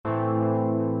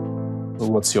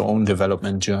what's your own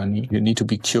development journey. You need to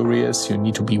be curious, you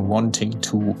need to be wanting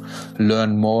to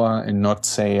learn more and not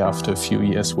say after a few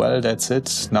years, well, that's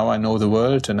it. Now I know the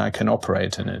world and I can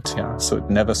operate in it. Yeah. So it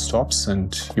never stops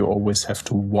and you always have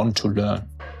to want to learn.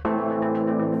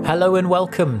 Hello and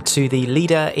welcome to the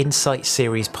Leader Insight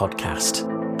Series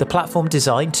podcast, the platform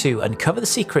designed to uncover the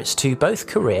secrets to both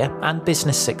career and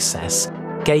business success,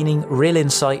 gaining real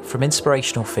insight from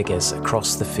inspirational figures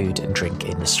across the food and drink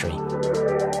industry.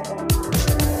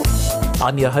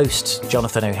 I'm your host,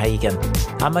 Jonathan O'Hagan,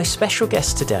 and my special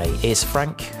guest today is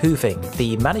Frank Höving,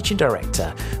 the Managing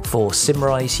Director for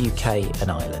Symrise UK and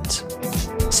Ireland.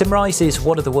 Symrise is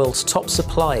one of the world's top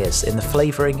suppliers in the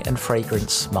flavouring and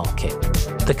fragrance market.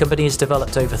 The company has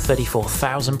developed over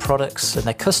 34,000 products, and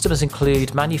their customers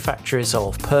include manufacturers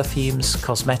of perfumes,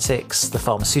 cosmetics, the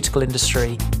pharmaceutical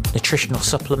industry, nutritional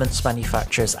supplements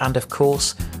manufacturers, and of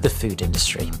course, the food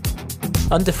industry.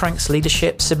 Under Frank's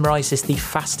leadership, Symrise is the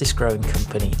fastest growing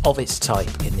company of its type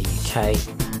in the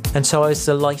UK. And so I was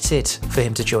delighted for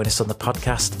him to join us on the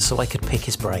podcast so I could pick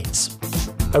his brains.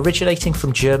 Originating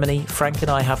from Germany, Frank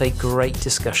and I have a great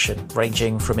discussion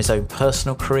ranging from his own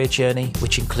personal career journey,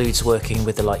 which includes working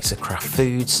with the likes of Kraft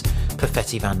Foods,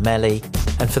 Perfetti Van Melle,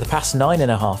 and for the past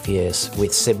 9.5 years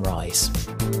with Symrise.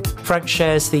 Frank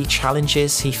shares the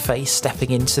challenges he faced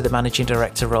stepping into the managing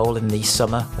director role in the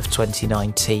summer of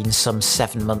 2019, some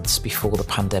 7 months before the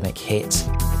pandemic hit.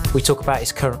 We talk about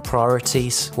his current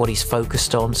priorities, what he's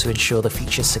focused on to ensure the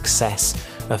future success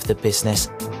of the business.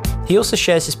 He also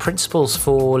shares his principles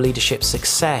for leadership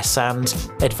success and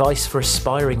advice for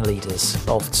aspiring leaders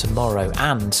of tomorrow,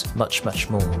 and much, much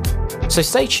more. So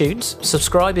stay tuned,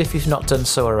 subscribe if you've not done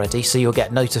so already so you'll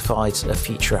get notified of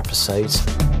future episodes.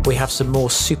 We have some more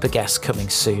super guests coming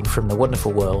soon from the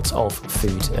wonderful world of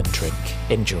food and drink.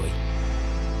 Enjoy.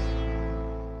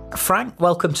 Frank,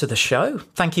 welcome to the show.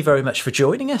 Thank you very much for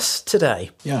joining us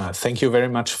today. Yeah, thank you very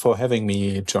much for having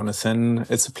me, Jonathan.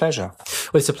 It's a pleasure.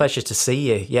 Well, it's a pleasure to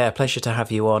see you. Yeah, pleasure to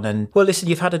have you on. And well, listen,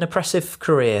 you've had an impressive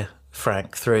career,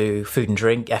 Frank, through food and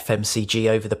drink, FMCG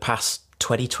over the past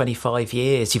 20, 25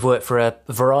 years. You've worked for a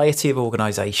variety of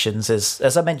organisations,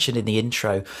 as I mentioned in the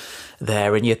intro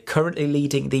there, and you're currently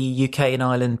leading the UK and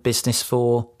Ireland business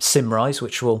for Symrise,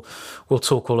 which we'll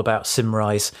talk all about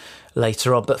Symrise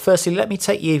later on. But firstly, let me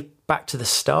take you back to the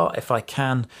start, if I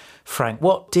can, Frank.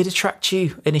 What did attract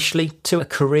you initially to a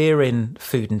career in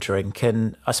food and drink?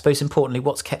 And I suppose importantly,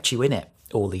 what's kept you in it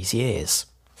all these years?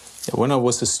 When I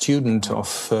was a student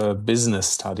of business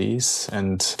studies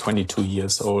and 22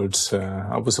 years old,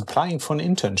 I was applying for an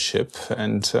internship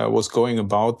and I was going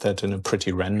about that in a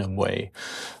pretty random way.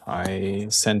 I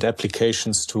sent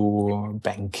applications to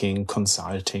banking,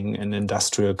 consulting and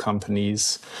industrial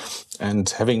companies, and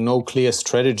having no clear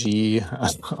strategy,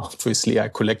 obviously I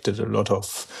collected a lot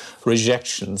of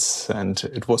rejections. And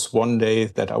it was one day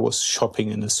that I was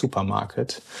shopping in a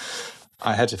supermarket.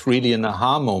 I had really an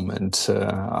aha moment.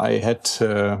 I had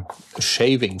a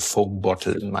shaving foam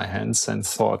bottle in my hands and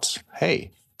thought,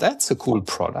 hey, that's a cool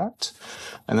product.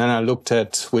 And then I looked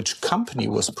at which company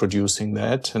was producing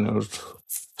that, and it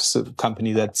was a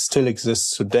company that still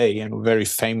exists today and a very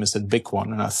famous and big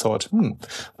one. And I thought,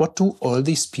 what do all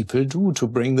these people do to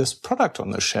bring this product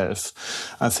on the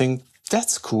shelf? I think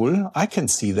that's cool. I can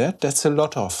see that. That's a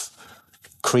lot of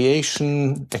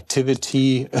creation,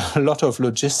 activity, a lot of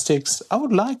logistics. I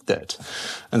would like that.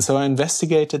 And so I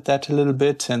investigated that a little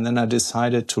bit, and then I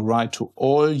decided to write to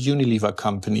all Unilever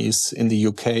companies in the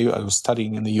UK. I was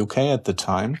studying in the UK at the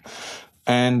time.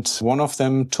 And one of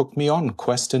them took me on,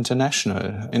 Quest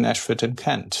International in Ashford in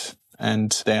Kent.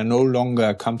 And they are no longer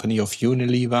a company of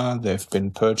Unilever. They've been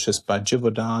purchased by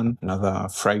Givaudan, another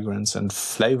fragrance and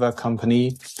flavor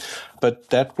company.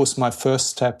 But that was my first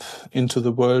step into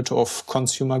the world of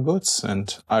consumer goods.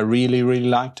 And I really, really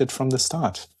liked it from the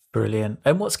start. Brilliant.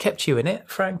 And what's kept you in it,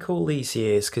 Frank, all these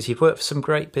years? Because you've worked for some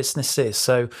great businesses.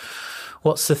 So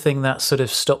what's the thing that sort of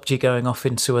stopped you going off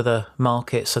into other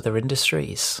markets, other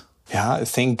industries? Yeah, I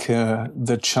think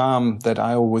the charm that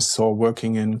I always saw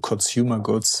working in consumer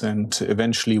goods and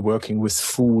eventually working with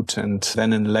food and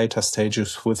then in later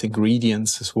stages with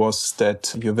ingredients was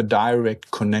that you have a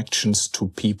direct connections to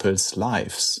people's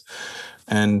lives.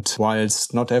 And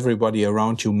whilst not everybody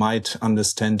around you might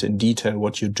understand in detail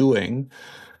what you're doing,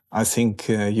 I think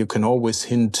you can always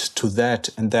hint to that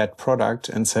and that product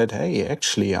and said, hey,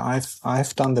 actually,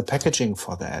 I've done the packaging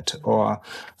for that, or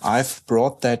I've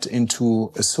brought that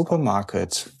into a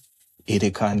supermarket,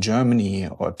 Edeka in Germany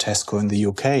or Tesco in the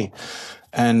UK.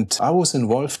 And I was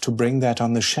involved to bring that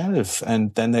on the shelf.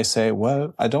 And then they say,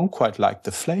 well, I don't quite like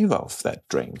the flavor of that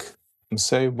drink. and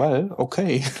say, well,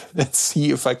 okay, let's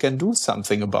see if I can do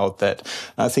something about that.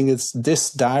 I think it's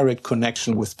this direct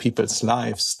connection with people's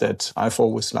lives that I've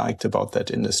always liked about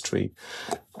that industry.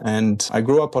 And I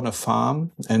grew up on a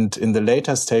farm, and in the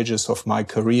later stages of my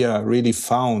career, I really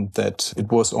found that it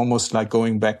was almost like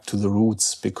going back to the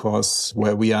roots, because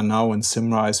where we are now in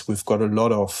Symrise, we've got a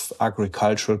lot of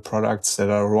agricultural products that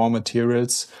are raw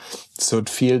materials. So it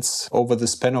feels over the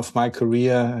span of my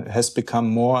career has become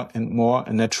more and more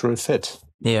a natural fit.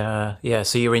 Yeah.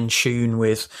 So you're in tune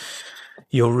with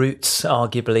your roots,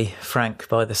 arguably, Frank,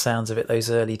 by the sounds of it, those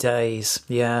early days.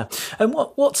 Yeah. And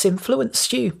what's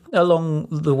influenced you along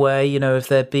the way? You know, have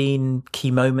there been key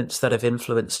moments that have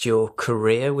influenced your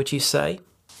career, would you say?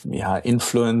 Yeah,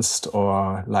 influenced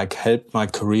or like helped my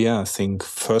career. I think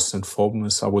first and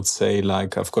foremost, I would say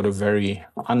like I've got a very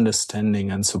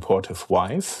understanding and supportive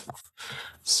wife.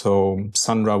 So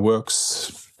Sandra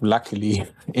works luckily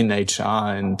in HR,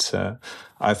 and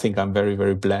I think I'm very,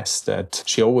 very blessed that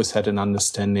she always had an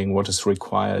understanding what is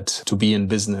required to be in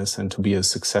business and to be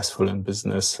successful in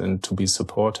business and to be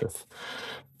supportive.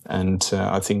 And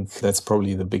I think that's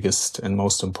probably the biggest and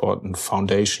most important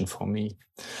foundation for me.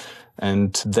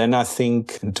 And then I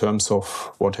think in terms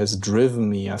of what has driven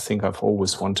me, I think I've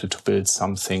always wanted to build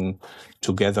something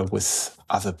together with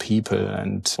other people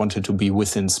and wanted to be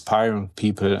with inspiring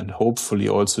people and hopefully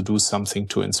also do something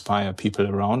to inspire people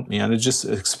around me. And I just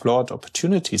explored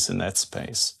opportunities in that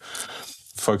space.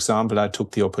 For example, I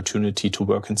took the opportunity to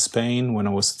work in Spain when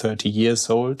I was 30 years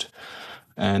old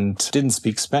and didn't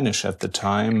speak Spanish at the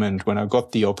time. And when I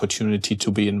got the opportunity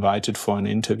to be invited for an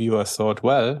interview, I thought,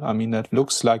 well, I mean, that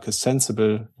looks like a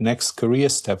sensible next career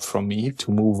step for me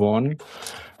to move on.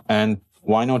 And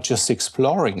why not just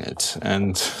exploring it?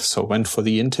 And so went for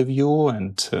the interview,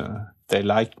 and they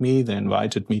liked me. They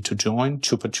invited me to join.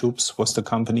 Chupa Chups was the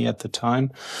company at the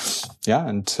time. Yeah,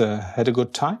 and had a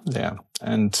good time there.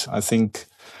 And I think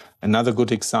another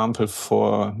good example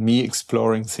for me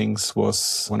exploring things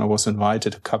was when I was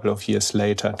invited a couple of years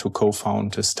later to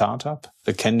co-found a startup,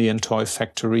 the Candy and Toy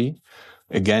Factory.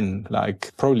 Again,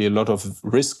 like probably a lot of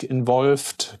risk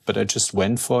involved, but I just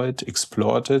went for it,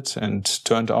 explored it, and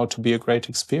turned out to be a great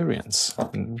experience.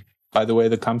 And by the way,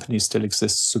 the company still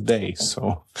exists today,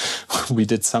 so we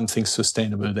did something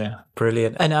sustainable there.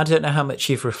 Brilliant. And I don't know how much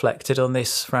you've reflected on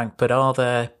this, Frank, but are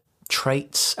there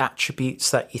traits,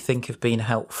 attributes that you think have been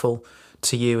helpful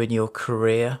to you in your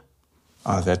career?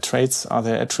 Are there traits? Are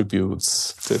there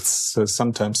attributes? It's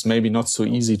sometimes maybe not so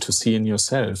easy to see in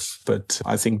yourself, but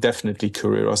I think definitely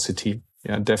curiosity.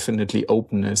 Yeah, definitely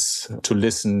openness to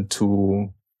listen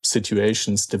to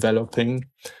situations developing.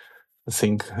 I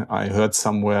think I heard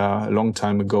somewhere a long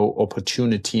time ago,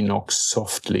 opportunity knocks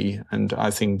softly. And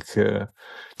I think to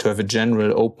have a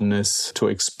general openness to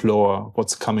explore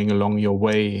what's coming along your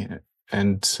way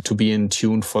and to be in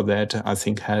tune for that, I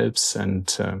think helps.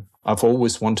 And I've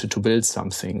always wanted to build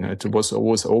something. It was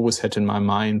always had in my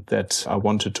mind that I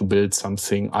wanted to build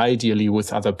something ideally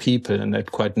with other people, and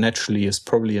that quite naturally is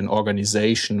probably an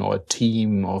organization or a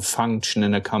team or function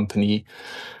in a company.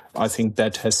 I think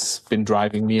that has been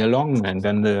driving me along, and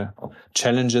then the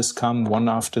challenges come one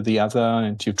after the other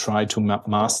and you try to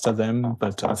master them.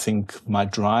 But I think my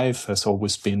drive has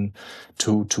always been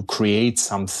to create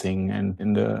something, and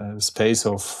in the space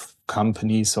of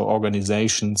companies or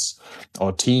organizations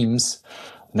or teams,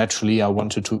 naturally I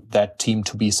wanted that team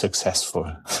to be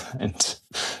successful and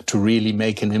to really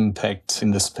make an impact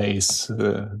in the space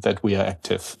that we are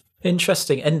active.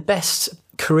 Interesting. And best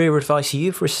career advice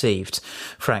you've received,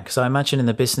 Frank? Because I imagine in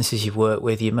the businesses you've worked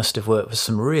with, you must have worked with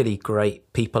some really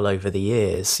great people over the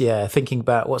years. Yeah, thinking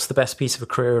about what's the best piece of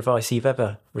career advice you've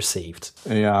ever received?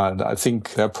 Yeah, I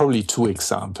think there are probably two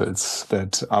examples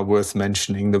that are worth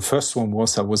mentioning. The first one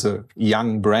was I was a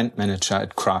young brand manager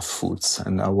at Kraft Foods,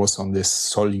 and I was on this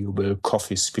soluble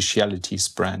coffee specialties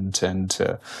brand, and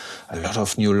a lot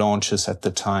of new launches at the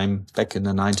time, back in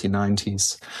the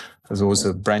 1990s. There was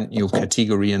a brand new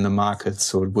category in the market,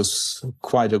 so it was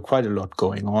quite a lot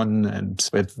going on, and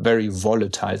we had very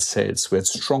volatile sales. We had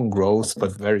strong growth,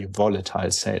 but very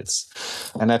volatile sales.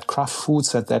 And at Kraft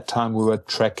Foods at that time, we were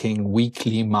tracking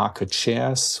weekly market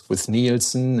shares with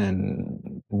Nielsen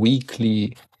and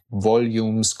weekly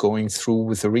volumes going through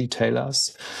with the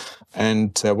retailers.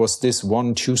 And there was this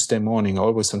one Tuesday morning,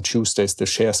 always on Tuesdays, the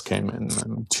shares came in.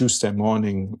 And Tuesday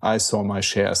morning, I saw my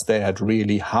shares. They had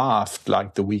really halved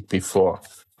like the week before.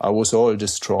 I was all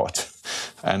distraught.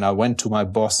 And I went to my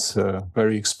boss, a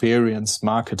very experienced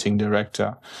marketing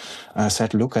director. And I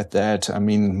said, look at that. I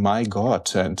mean, my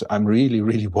God. And I'm really,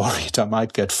 really worried I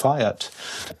might get fired.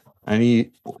 And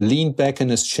he leaned back in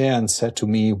his chair and said to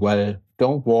me, well,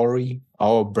 don't worry.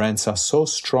 our brands are so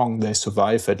strong, they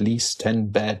survive at least 10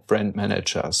 bad brand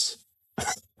managers.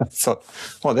 I thought,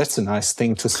 well, that's a nice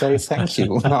thing to say. Thank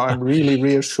you. Now I'm really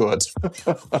reassured.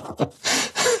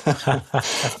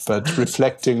 But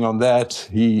reflecting on that,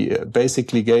 he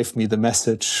basically gave me the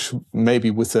message, maybe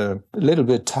with a little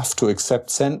bit tough to accept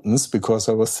sentence, because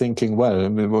I was thinking, well, I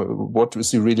mean, what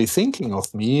was he really thinking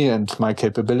of me and my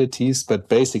capabilities? But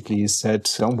basically he said,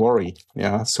 don't worry.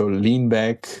 Yeah. So lean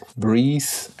back, breathe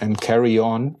and carry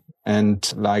on. And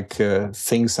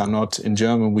things are not, in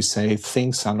German we say,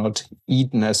 things are not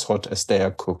eaten as hot as they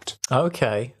are cooked.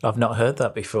 Okay, I've not heard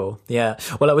that before. Yeah.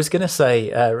 Well, I was going to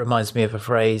say, reminds me of a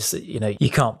phrase,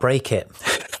 you can't break it.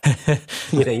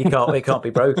 It can't be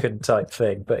broken type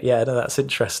thing. But yeah, no, that's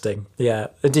interesting. Yeah.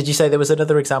 And did you say there was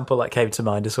another example that came to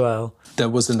mind as well? There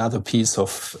was another piece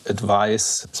of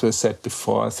advice. As I said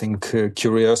before, I think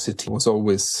curiosity was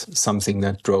always something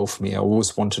that drove me. I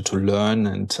always wanted to learn.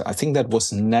 And I think that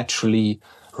was naturally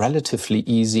relatively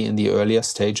easy in the earlier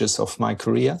stages of my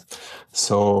career.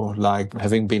 So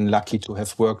having been lucky to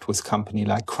have worked with a company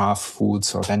like Kraft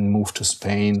Foods or then moved to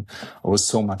Spain, there was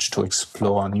so much to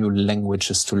explore, new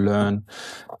languages to learn.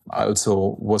 I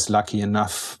also was lucky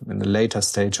enough in the later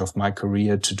stage of my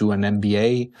career to do an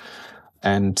MBA.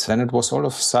 And then it was all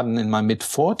of a sudden in my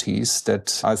mid-40s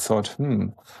that I thought,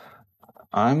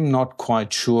 I'm not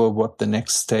quite sure what the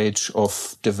next stage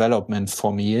of development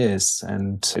for me is.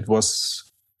 And it was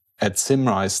at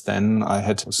Symrise then, I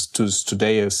had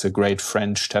today is a great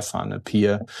friend, Stefan, a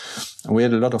peer. And we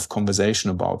had a lot of conversation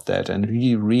about that. And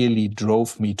he really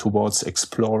drove me towards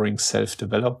exploring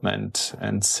self-development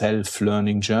and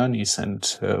self-learning journeys and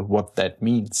what that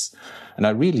means. And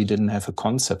I really didn't have a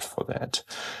concept for that.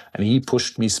 And he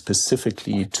pushed me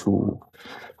specifically to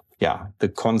the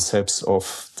concepts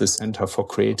of the Center for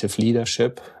Creative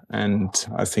Leadership. And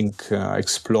I think I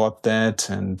explored that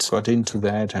and got into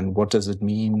that. And what does it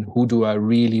mean? Who do I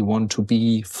really want to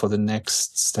be for the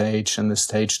next stage and the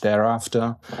stage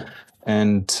thereafter?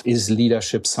 And is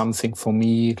leadership something for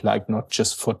me, not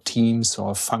just for teams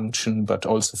or function, but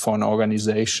also for an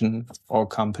organization or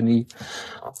company?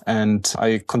 And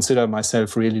I consider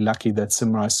myself really lucky that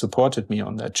Symrise supported me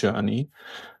on that journey.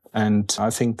 And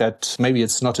I think that maybe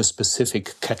it's not a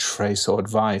specific catchphrase or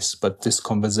advice, but this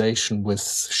conversation with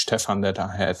Stefan that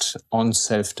I had on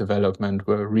self-development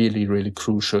were really, really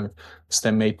crucial.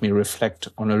 They made me reflect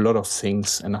on a lot of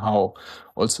things and how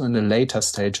also in the later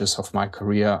stages of my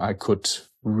career, I could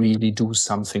really do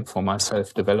something for my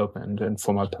self-development and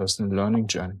for my personal learning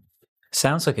journey.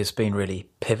 Sounds like it's been really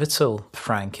pivotal,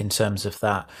 Frank, in terms of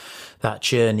that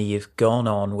journey you've gone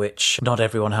on, which not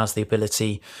everyone has the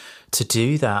ability to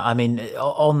do that. I mean,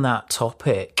 on that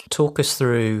topic, talk us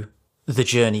through the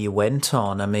journey you went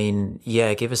on. I mean,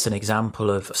 give us an example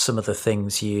of some of the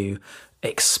things you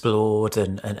explored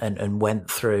and went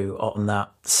through on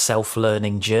that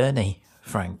self-learning journey,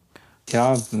 Frank.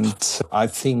 Yeah, and I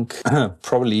think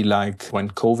probably when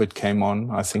COVID came on,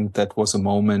 I think that was a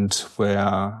moment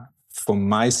where for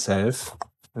myself,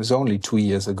 it was only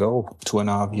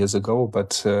 2.5 years ago,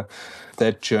 but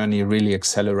that journey really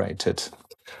accelerated.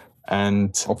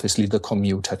 And obviously the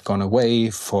commute had gone away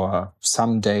for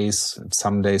some days.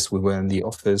 Some days we were in the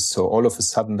office. So all of a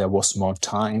sudden there was more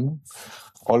time.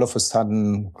 All of a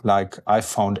sudden, I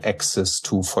found access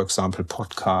to, for example,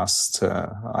 podcasts.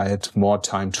 I had more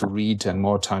time to read and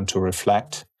more time to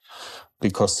reflect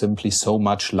because simply so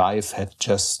much life had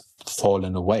just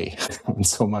fallen away and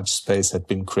so much space had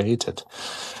been created.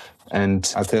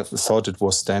 And I thought it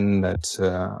was then that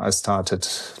I started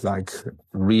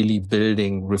really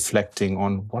reflecting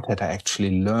on what had I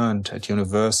actually learned at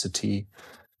university,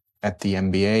 at the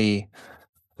MBA.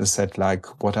 I said,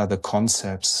 what are the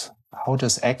concepts? How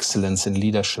does excellence in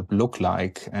leadership look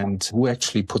like? And who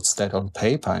actually puts that on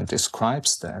paper and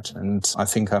describes that? And I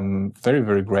think I'm very,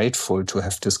 very grateful to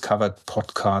have discovered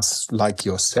podcasts like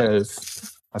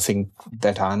yourself. I think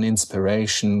that are an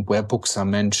inspiration, where books are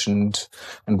mentioned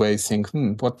and where you think,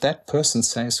 what that person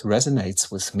says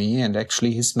resonates with me. And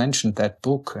actually he's mentioned that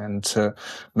book and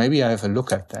maybe I have a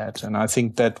look at that. And I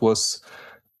think that was,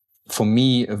 for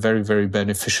me, a very, very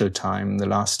beneficial time in the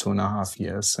last 2.5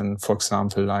 years. And for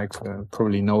example,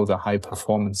 probably know the High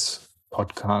Performance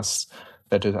podcast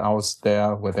that is out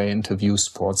there where they interview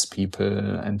sports people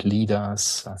and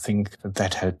leaders. I think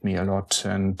that helped me a lot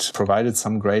and provided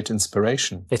some great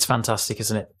inspiration. It's fantastic,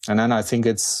 isn't it? And then I think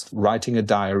it's writing a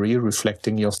diary,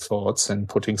 reflecting your thoughts and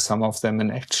putting some of them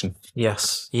in action.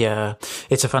 Yes. Yeah.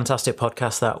 It's a fantastic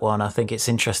podcast, that one. I think it's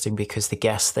interesting because the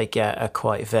guests they get are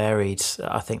quite varied.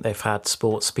 I think they've had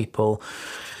sports people,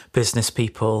 business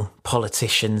people,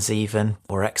 politicians even,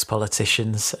 or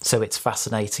ex-politicians. So it's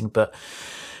fascinating. But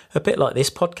a bit like this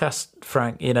podcast,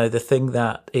 Frank, the thing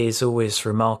that is always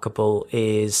remarkable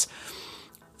is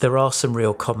there are some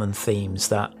real common themes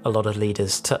that a lot of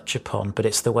leaders touch upon, but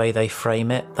it's the way they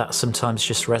frame it that sometimes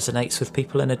just resonates with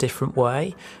people in a different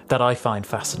way that I find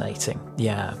fascinating.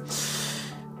 Yeah.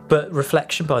 But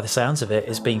reflection, by the sounds of it,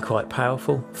 has been quite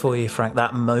powerful for you, Frank.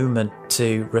 That moment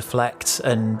to reflect,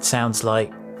 and sounds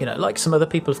like, like some other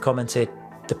people have commented,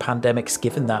 the pandemic's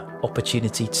given that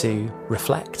opportunity to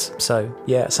reflect. So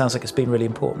yeah, it sounds like it's been really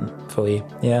important for you.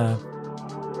 Yeah.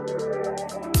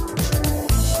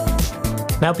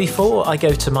 Now, before I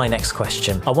go to my next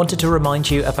question, I wanted to remind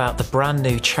you about the brand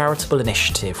new charitable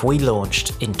initiative we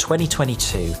launched in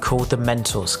 2022 called the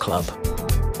Mentors Club.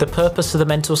 The purpose of the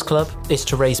Mentors Club is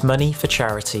to raise money for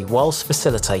charity whilst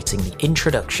facilitating the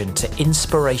introduction to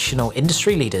inspirational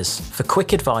industry leaders for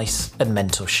quick advice and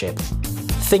mentorship.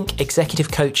 Think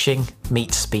executive coaching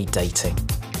meets speed dating.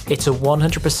 It's a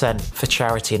 100% for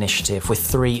charity initiative with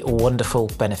 3 wonderful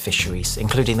beneficiaries,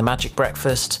 including the Magic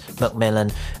Breakfast,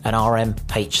 Macmillan and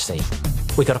RMHC.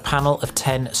 We got a panel of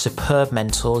 10 superb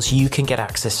mentors you can get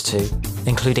access to,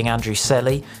 including Andrew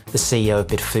Selly, the CEO of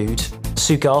Bid Food,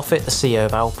 Sue Garfitt, the CEO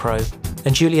of Alpro,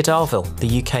 and Julia Darville,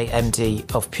 the UK MD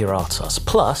of Puratos,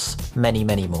 plus many,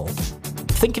 many more.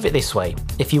 Think of it this way: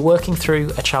 if you're working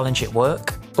through a challenge at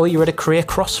work, or you're at a career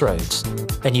crossroads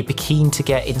and you'd be keen to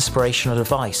get inspirational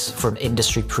advice from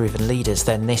industry-proven leaders,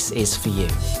 then this is for you.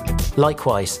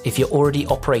 Likewise, if you're already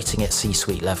operating at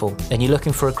C-suite level and you're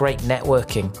looking for a great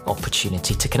networking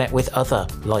opportunity to connect with other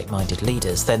like-minded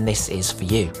leaders, then this is for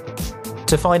you.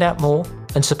 To find out more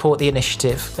and support the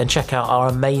initiative and check out our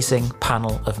amazing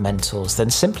panel of mentors, then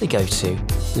simply go to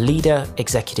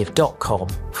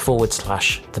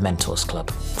leaderexecutive.com/The Mentors Club.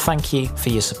 Thank you for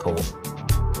your support.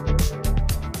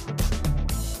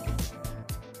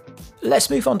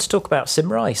 Let's move on to talk about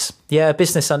Symrise. Yeah, a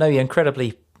business I know you're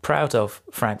incredibly proud of,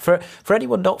 Frank. For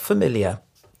anyone not familiar,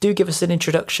 do give us an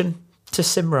introduction to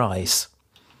Symrise.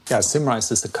 Yeah,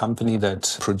 Symrise is a company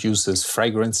that produces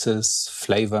fragrances,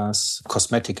 flavors,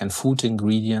 cosmetic and food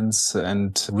ingredients,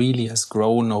 and really has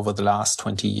grown over the last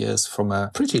 20 years from a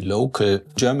pretty local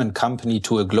German company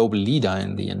to a global leader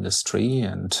in the industry.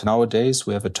 And nowadays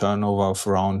we have a turnover of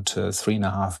around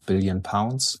 £3.5 billion.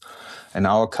 And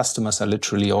our customers are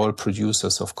literally all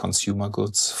producers of consumer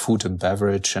goods, food and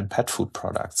beverage, and pet food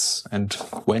products. And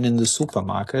when in the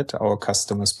supermarket, our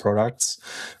customers' products,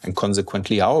 and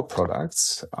consequently our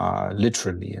products, are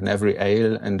literally in every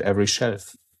aisle and every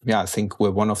shelf. Yeah, I think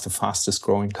we're one of the fastest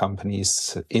growing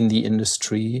companies in the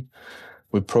industry.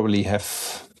 We probably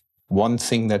have one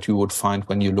thing that you would find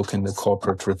when you look in the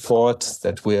corporate report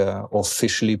that we're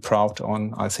officially proud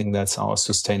on. I think that's our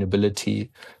sustainability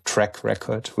track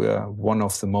record. We're one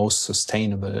of the most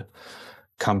sustainable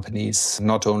companies,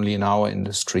 not only in our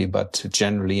industry, but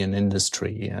generally in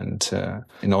industry and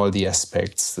in all the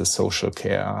aspects, the social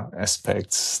care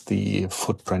aspects, the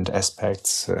footprint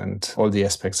aspects, and all the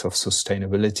aspects of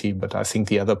sustainability. But I think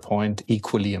the other point,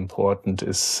 equally important,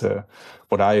 is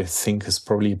what I think is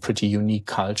probably a pretty unique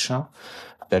culture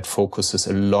that focuses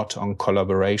a lot on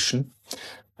collaboration.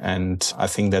 And I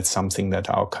think that's something that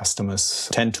our customers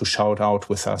tend to shout out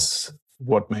with us,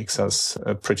 what makes us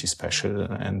pretty special,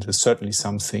 and is certainly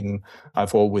something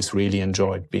I've always really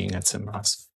enjoyed being at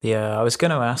Symrise. Yeah, I was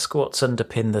going to ask what's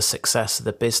underpinned the success of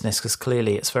the business, because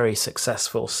clearly it's very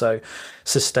successful. So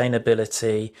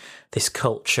sustainability, this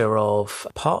culture of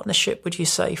partnership, would you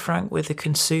say, Frank, with the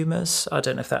consumers? I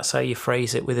don't know if that's how you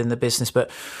phrase it within the business, but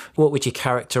what would you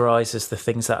characterize as the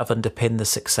things that have underpinned the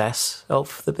success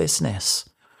of the business?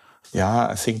 Yeah,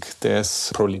 I think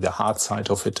there's probably the hard side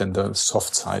of it and the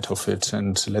soft side of it.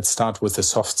 And let's start with the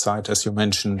soft side, as you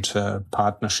mentioned,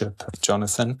 partnership,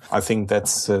 Jonathan. I think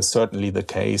that's certainly the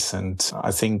case. And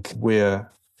I think we're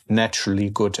naturally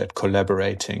good at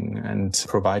collaborating and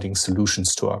providing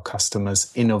solutions to our customers,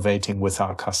 innovating with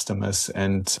our customers.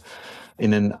 And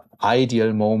in an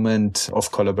ideal moment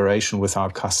of collaboration with our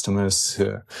customers,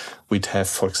 we'd have,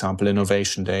 for example,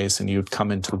 innovation days, and you'd come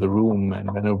into the room and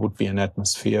then it would be an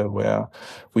atmosphere where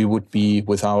we would be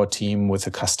with our team, with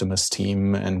the customer's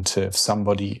team. And if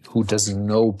somebody who doesn't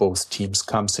know both teams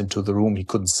comes into the room, he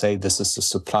couldn't say this is the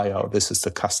supplier or this is the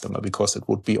customer, because it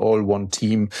would be all one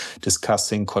team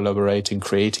discussing, collaborating,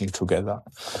 creating together.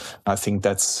 I think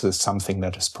that's something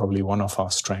that is probably one of our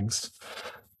strengths.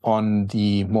 On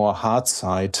the more hard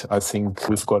side, I think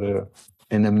we've got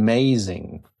an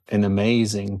amazing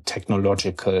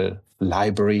technological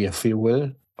library, if you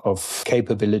will, of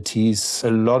capabilities,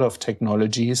 a lot of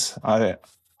technologies. I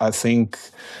think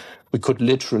we could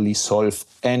literally solve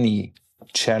any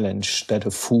challenge that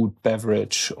a food,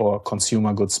 beverage, or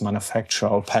consumer goods manufacturer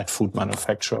or pet food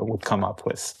manufacturer would come up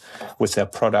with their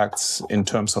products in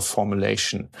terms of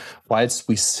formulation. Whilst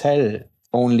we sell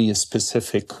only a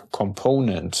specific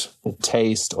component, the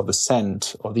taste or the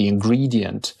scent or the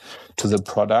ingredient to the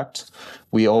product,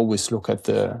 we always look at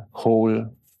the whole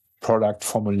product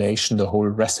formulation, the whole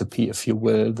recipe, if you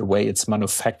will, the way it's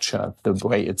manufactured, the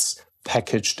way it's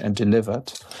packaged and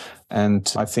delivered.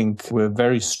 And I think we're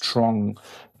very strong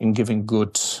in giving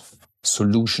good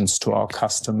solutions to our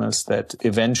customers that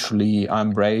eventually are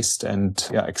embraced and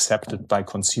accepted by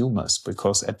consumers,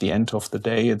 because at the end of the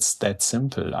day, it's that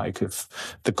simple. Like,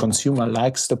 if the consumer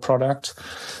likes the product,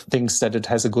 thinks that it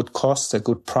has a good cost, a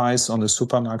good price on the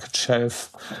supermarket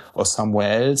shelf or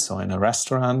somewhere else or in a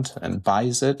restaurant, and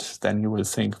buys it, then you will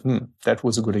think, that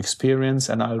was a good experience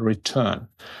and I'll return.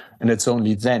 And it's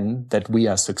only then that we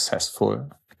are successful,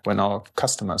 when our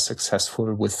customer is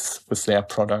successful with their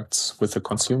products, with the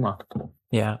consumer.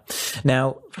 Yeah.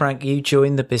 Now, Frank, you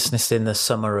joined the business in the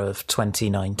summer of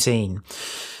 2019.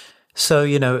 So,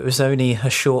 it was only a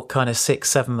short kind of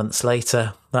 6-7 months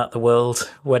later that the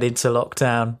world went into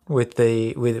lockdown with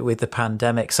the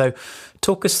pandemic. So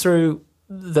talk us through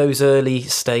those early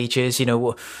stages.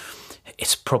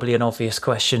 It's probably an obvious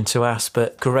question to ask,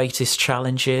 but greatest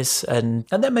challenges, and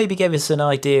then maybe give us an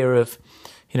idea of,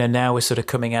 now we're sort of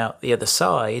coming out the other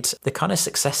side, the kind of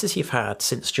successes you've had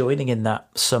since joining in that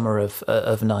summer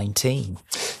of 19.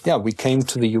 Yeah, we came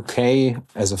to the UK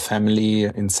as a family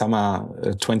in summer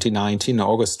 2019,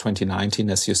 August 2019,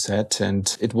 as you said.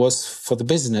 And it was, for the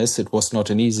business, it was not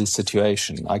an easy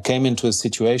situation. I came into a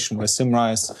situation where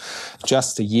Symrise,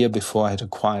 just a year before, had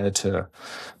acquired a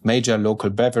major local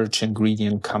beverage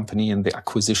ingredient company, and the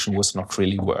acquisition was not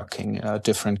really working.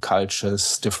 Different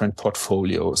cultures, different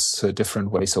portfolios,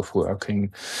 different ways of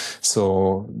working.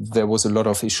 So there was a lot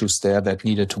of issues there that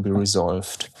needed to be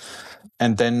resolved.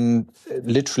 And then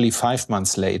literally 5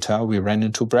 months later, we ran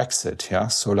into Brexit. Yeah.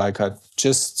 So I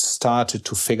just started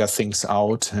to figure things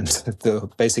out, and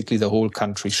basically the whole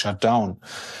country shut down.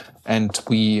 And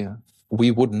we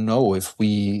wouldn't know if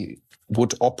we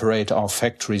would operate our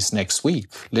factories next week,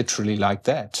 literally like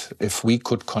that. If we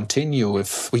could continue,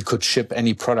 if we could ship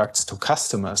any products to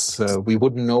customers, we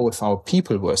wouldn't know if our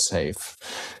people were safe.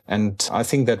 And I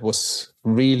think that was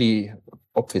really,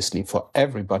 obviously, for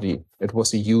everybody, it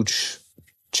was a huge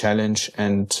challenge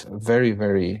and very,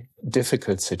 very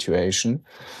difficult situation.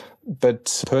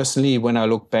 But personally, when I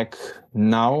look back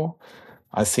now,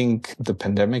 I think the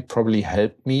pandemic probably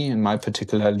helped me in my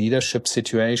particular leadership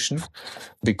situation,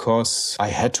 because I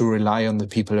had to rely on the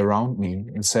people around me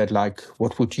and said,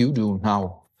 what would you do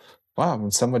now? Wow,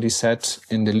 when somebody said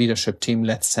in the leadership team,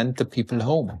 let's send the people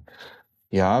home.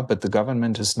 Yeah, but the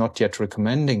government is not yet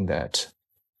recommending that.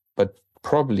 But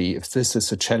probably if this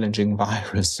is a challenging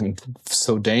virus and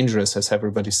so dangerous as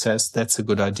everybody says, that's a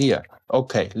good idea.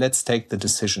 Okay, let's take the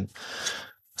decision.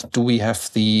 Do we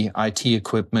have the IT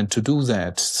equipment to do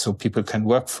that so people can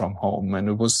work from home? And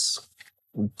it was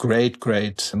a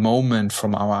great moment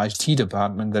from our IT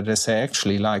department that they say,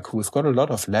 actually, we've got a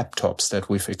lot of laptops that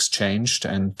we've exchanged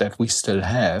and that we still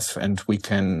have, and we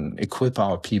can equip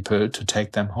our people to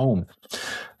take them home.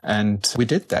 And we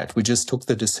did that. We just took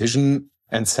the decision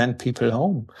and sent people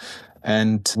home.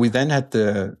 And we then had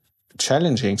the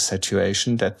challenging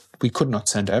situation that we could not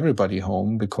send everybody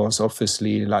home, because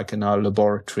obviously, like in our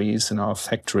laboratories, in our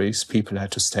factories, people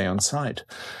had to stay on site.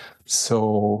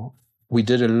 So we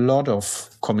did a lot of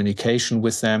communication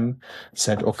with them,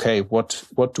 said, okay, what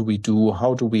do we do?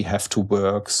 How do we have to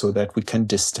work so that we can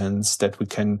distance, that we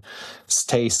can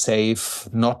stay safe,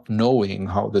 not knowing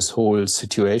how this whole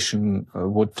situation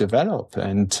would develop?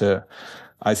 And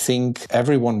I think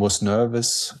everyone was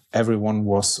nervous. Everyone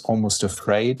was almost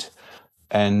afraid.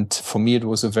 And for me, it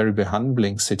was a very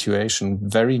humbling situation,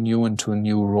 very new into a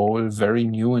new role, very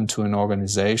new into an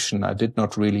organization. I did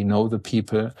not really know the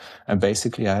people, and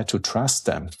basically I had to trust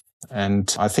them.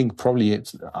 And I think probably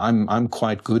I'm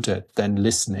quite good at then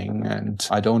listening, and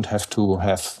I don't have to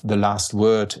have the last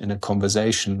word in a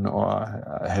conversation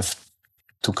or have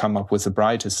to come up with the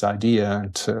brightest idea.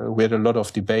 And we had a lot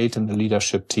of debate in the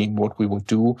leadership team what we would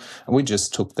do. And we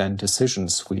just took then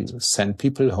decisions. We sent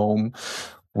people home.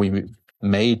 We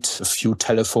made a few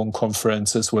telephone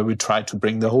conferences where we tried to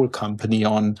bring the whole company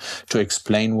on to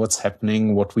explain what's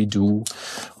happening, what we do.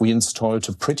 We installed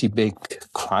a pretty big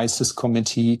crisis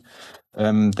committee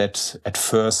that at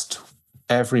first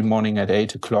every morning at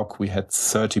 8 o'clock, we had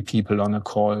 30 people on a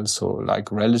call. So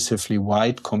like relatively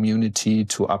wide community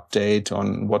to update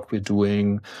on what we're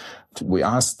doing. We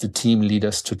asked the team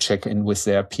leaders to check in with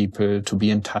their people, to be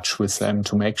in touch with them,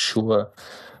 to make sure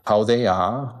how they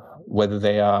are, whether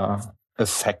they are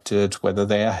affected, whether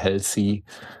they are healthy,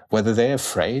 whether they're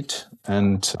afraid.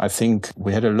 And I think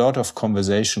we had a lot of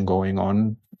conversation going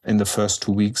on in the first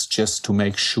 2 weeks just to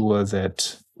make sure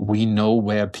that we know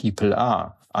where people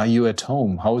are. Are you at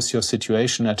home? How is your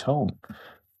situation at home?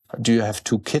 Do you have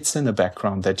 2 kids in the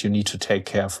background that you need to take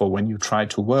care for when you try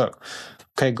to work?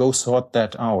 Okay, go sort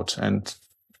that out. And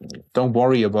don't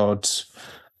worry about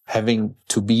having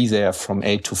to be there from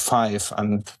 8 to 5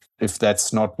 and if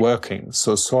that's not working.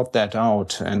 So sort that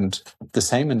out. And the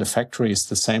same in the factories,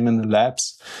 the same in the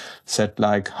labs. Said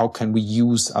like, how can we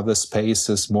use other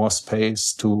spaces, more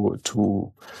space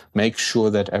to make sure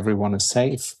that everyone is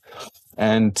safe?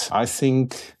 And I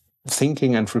think,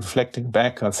 thinking and reflecting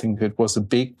back, I think it was a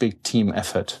big, big team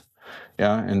effort.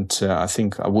 Yeah. And I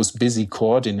think I was busy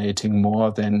coordinating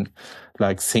more than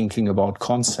like thinking about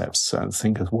concepts. I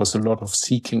think it was a lot of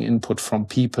seeking input from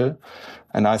people.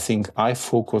 And I think I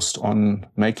focused on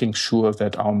making sure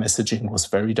that our messaging was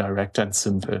very direct and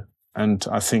simple. And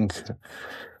I think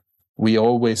we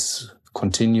always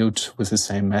continued with the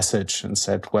same message and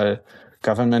said, well,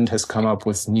 government has come up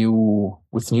with new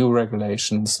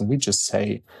regulations, and we just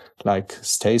say, like,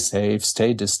 stay safe,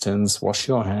 stay distance, wash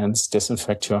your hands,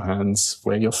 disinfect your hands,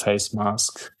 wear your face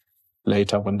mask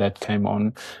later when that came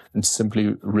on, and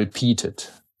simply repeated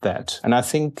that. And I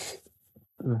think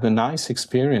the nice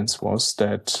experience was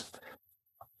that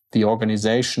the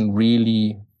organization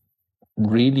really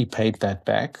paid that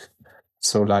back.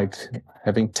 So like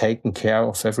having taken care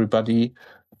of everybody,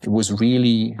 it was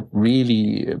really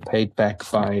paid back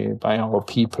by our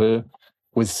people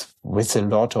with a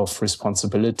lot of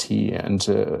responsibility and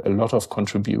a lot of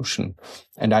contribution.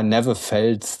 And I never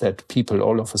felt that people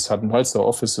all of a sudden, whilst the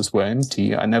offices were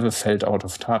empty, I never felt out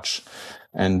of touch.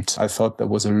 And I thought there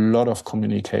was a lot of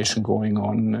communication going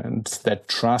on, and that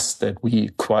trust that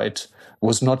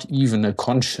was not even a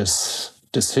conscious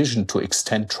decision to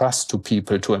extend trust to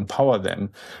people, to empower them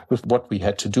with what we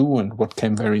had to do and what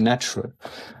came very natural.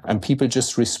 And people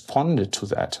just responded to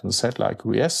that and said like,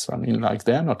 yes, I mean, like,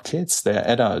 they're not kids, they're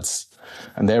adults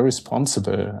and they're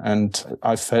responsible. And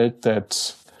I felt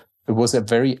that it was a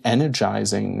very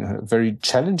energizing, very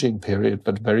challenging period,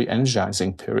 but very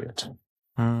energizing period.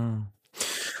 Mm.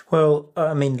 Well,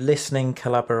 I mean, listening,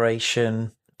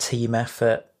 collaboration, team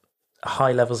effort,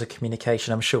 high levels of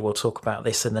communication. I'm sure we'll talk about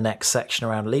this in the next section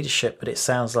around leadership, but it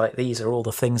sounds like these are all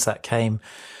the things that came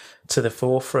to the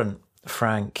forefront,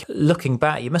 Frank. Looking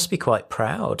back, you must be quite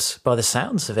proud by the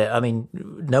sounds of it. I mean,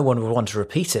 no one would want to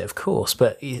repeat it, of course,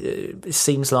 but it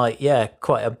seems like, yeah,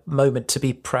 quite a moment to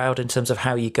be proud in terms of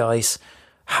how you guys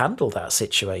handled that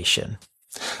situation.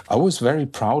 I was very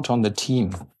proud on the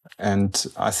team. And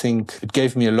I think it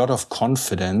gave me a lot of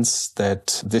confidence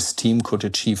that this team could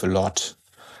achieve a lot.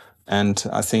 And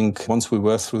I think once we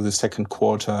were through the second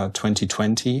quarter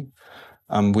 2020,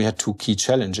 we had 2 key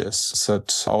challenges. So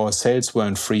our sales were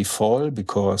in free fall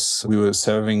because we were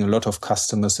serving a lot of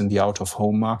customers in the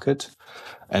out-of-home market.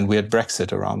 And we had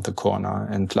Brexit around the corner.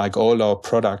 And like all our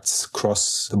products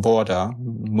cross the border,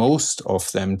 most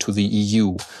of them to the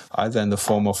EU, either in the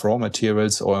form of raw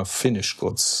materials or finished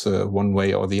goods, one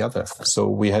way or the other. So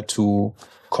we had to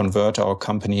convert our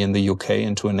company in the UK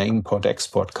into an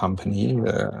import-export company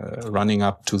running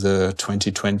up to the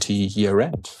 2020 year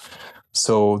end.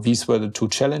 So these were the 2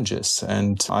 challenges.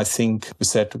 And I think we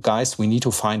said, guys, we need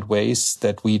to find ways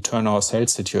that we turn our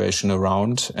sales situation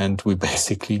around. And we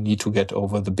basically need to get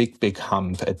over the big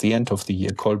hump at the end of the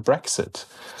year called Brexit.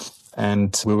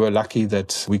 And we were lucky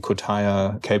that we could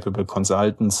hire capable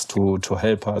consultants to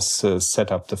help us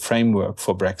set up the framework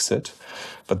for Brexit.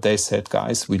 But they said,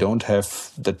 guys, we don't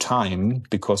have the time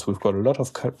because we've got a lot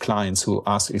of clients who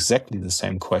ask exactly the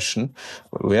same question.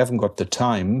 We haven't got the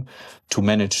time to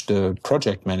manage the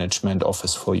project management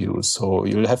office for you. So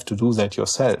you'll have to do that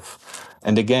yourself.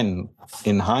 And again,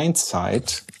 in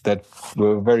hindsight, that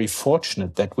we're very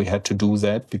fortunate that we had to do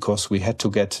that because we had to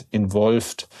get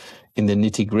involved in the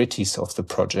nitty-gritties of the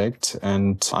project.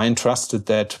 And I entrusted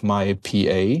that my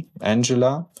PA,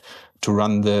 Angela, to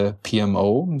run the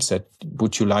PMO, and said,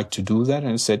 would you like to do that?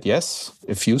 And I said, yes,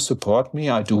 if you support me,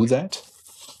 I do that.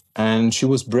 And she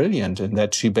was brilliant in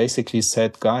that she basically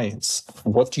said, guys,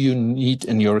 what do you need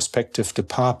in your respective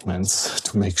departments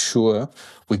to make sure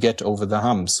we get over the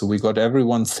hump? So we got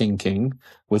everyone thinking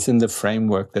within the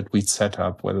framework that we'd set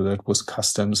up, whether that was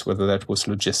customs, whether that was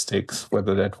logistics,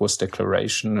 whether that was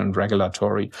declaration and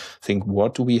regulatory. Think,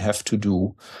 what do we have to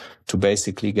do to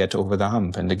basically get over the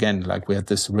hump? And again, like we had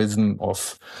this rhythm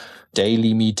of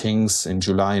daily meetings in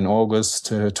July and August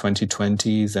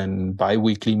 2020, then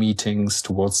bi-weekly meetings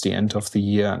towards the end of the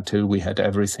year until we had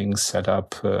everything set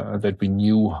up that we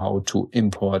knew how to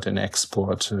import and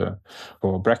export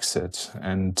for Brexit.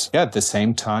 And yeah, at the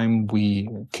same time, we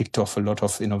kicked off a lot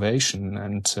of innovation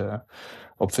and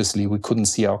obviously we couldn't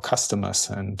see our customers.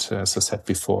 And as I said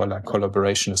before, like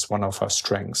collaboration is one of our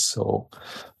strengths. So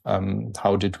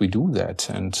how did we do that?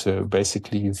 And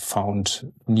basically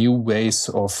found new ways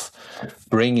of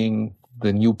bringing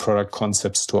the new product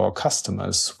concepts to our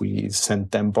customers. We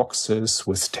sent them boxes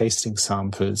with tasting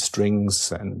samples,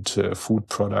 drinks and food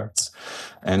products.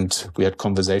 And we had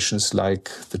conversations like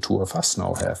the two of us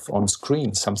now have on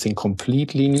screen, something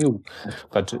completely new.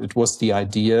 But it was the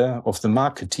idea of the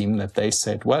market team that they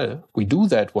said, well, we do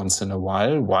that once in a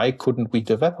while. Why couldn't we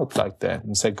develop like that?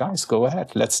 And say, guys, go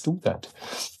ahead, let's do that.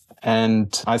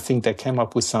 And I think they came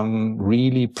up with some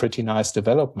really pretty nice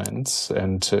developments,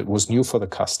 and it was new for the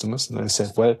customers. And they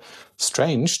said, well,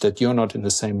 strange that you're not in the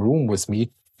same room with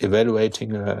me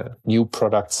evaluating a new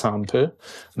product sample.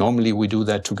 Normally we do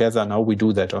that together. Now we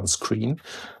do that on screen.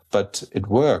 But it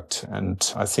worked.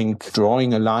 And I think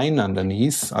drawing a line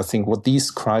underneath, I think what these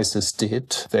crises did,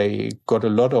 they got a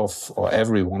lot of, or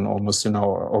everyone almost in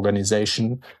our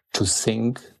organization, to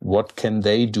think what can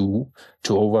they do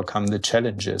to overcome the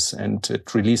challenges. And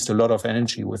it released a lot of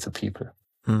energy with the people.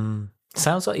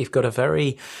 Sounds like you've got a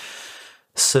very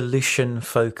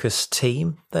solution-focused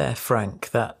team there,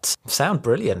 Frank, that sound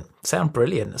brilliant.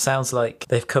 It sounds like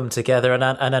they've come together. And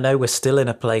I know we're still in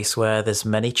a place where there's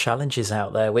many challenges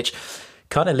out there, which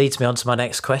kind of leads me on to my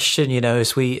next question. You know,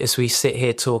 as we sit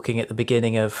here talking at the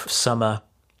beginning of summer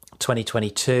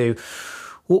 2022,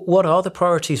 what are the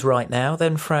priorities right now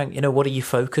then, Frank? You know, what are you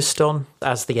focused on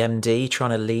as the MD trying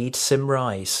to lead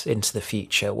Symrise into the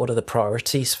future? What are the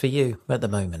priorities for you at the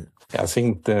moment? I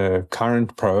think the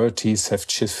current priorities have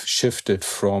shifted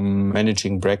from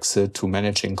managing Brexit to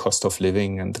managing cost of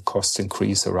living and the cost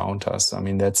increase around us. I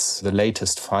mean, that's the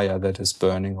latest fire that is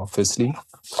burning, obviously.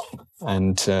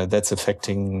 And that's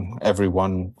affecting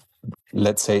everyone,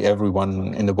 let's say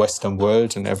everyone in the Western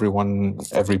world and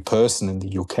every person in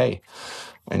the UK.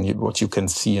 And what you can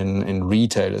see in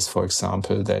retail is, for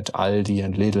example, that Aldi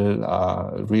and Lidl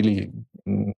are really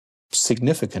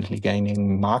significantly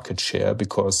gaining market share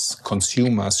because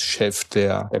consumers shift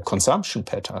their consumption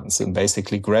patterns and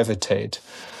basically gravitate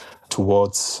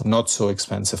towards not so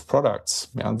expensive products.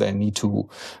 Yeah, they need to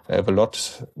have a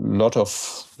lot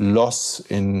of loss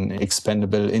in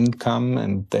expendable income,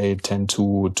 and they tend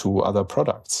to other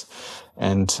products.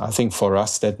 And I think for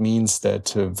us, that means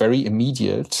that very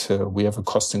immediate, we have a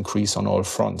cost increase on all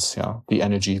fronts. Yeah, the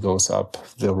energy goes up,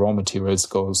 the raw materials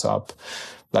goes up,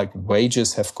 like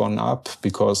wages have gone up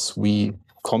because we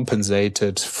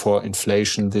compensated for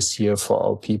inflation this year for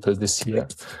our people this year.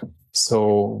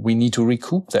 So we need to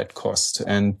recoup that cost.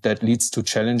 And that leads to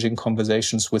challenging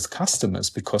conversations with customers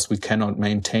because we cannot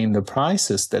maintain the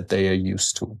prices that they are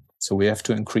used to. So we have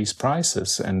to increase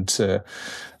prices. And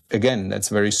again, that's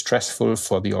very stressful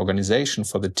for the organization,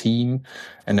 for the team.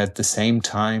 And at the same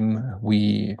time,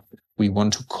 we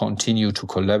want to continue to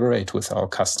collaborate with our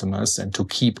customers and to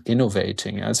keep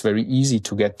innovating. It's very easy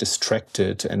to get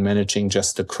distracted and managing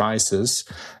just the crisis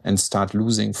and start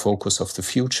losing focus of the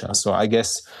future. So I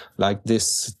guess like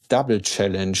this double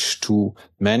challenge to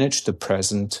manage the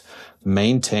present,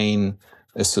 maintain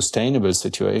a sustainable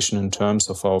situation in terms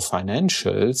of our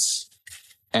financials,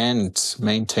 and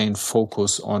maintain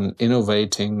focus on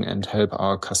innovating and help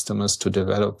our customers to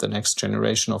develop the next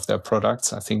generation of their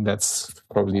products. I think that's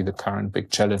probably the current big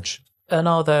challenge. And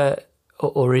are there,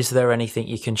 or is there anything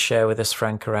you can share with us,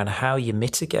 Frank, around how you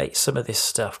mitigate some of this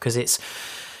stuff? Because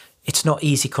it's not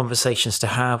easy conversations to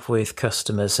have with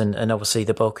customers, and obviously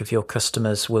the bulk of your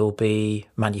customers will be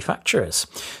manufacturers.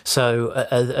 So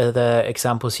are there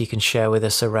examples you can share with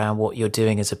us around what you're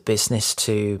doing as a business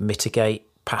to mitigate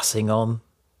passing on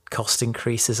cost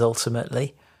increases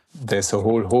ultimately? There's a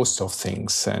whole host of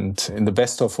things. And in the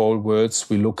best of all worlds,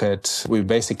 we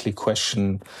basically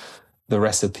question the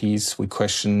recipes, we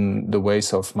question the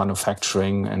ways of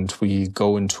manufacturing, and we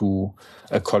go into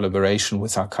a collaboration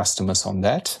with our customers on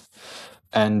that.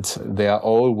 And there are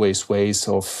always ways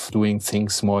of doing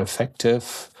things more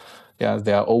effective. Yeah,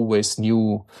 there are always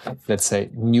new, let's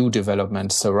say, new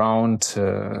developments around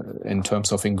in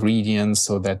terms of ingredients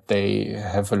so that they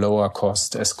have a lower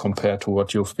cost as compared to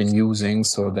what you've been using.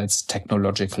 So that's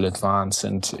technological advance.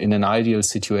 And in an ideal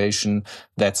situation,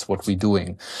 that's what we're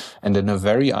doing. And in a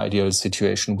very ideal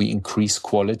situation, we increase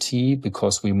quality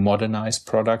because we modernize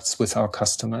products with our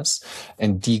customers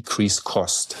and decrease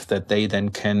cost that they then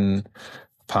can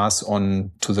pass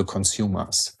on to the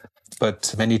consumers.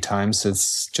 But many times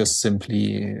it's just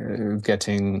simply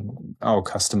getting our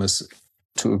customers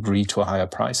to agree to higher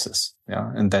prices.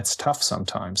 Yeah, and that's tough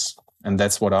sometimes. And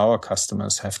that's what our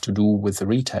customers have to do with the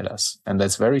retailers. And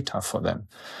that's very tough for them.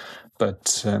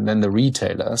 But then the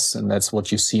retailers, and that's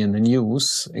what you see in the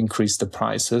news, increase the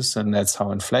prices, and that's how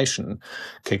inflation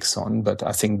kicks on. But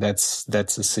I think that's the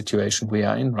situation we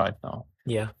are in right now.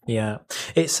 Yeah.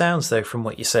 It sounds, though, from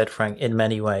what you said, Frank, in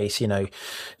many ways,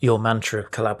 your mantra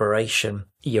of collaboration,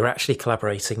 you're actually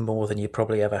collaborating more than you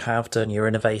probably ever have done. You're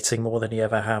innovating more than you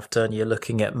ever have done. You're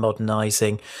looking at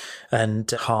modernizing and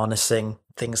harnessing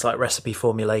things like recipe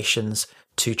formulations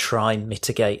to try and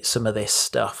mitigate some of this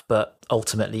stuff. But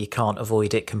ultimately, you can't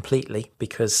avoid it completely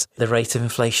because the rate of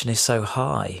inflation is so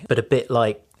high. But a bit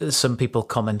like some people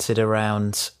commented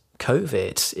around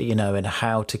COVID, and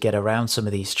how to get around some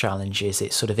of these challenges,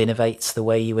 it sort of innovates the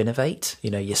way you innovate.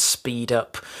 You speed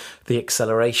up the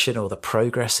acceleration or the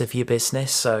progress of your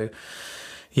business. So,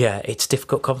 yeah, it's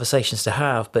difficult conversations to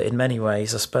have, but in many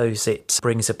ways, I suppose it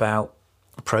brings about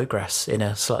progress in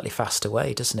a slightly faster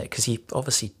way, doesn't it? Because you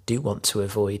obviously do want to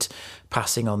avoid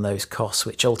passing on those costs,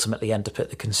 which ultimately end up at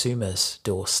the consumer's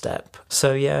doorstep.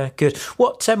 So yeah, good.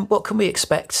 What can we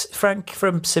expect, Frank,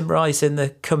 from Symrise in the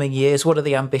coming years? What are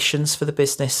the ambitions for the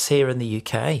business here in the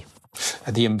UK?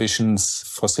 The ambitions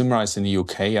for Symrise in the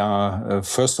UK are,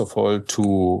 first of all,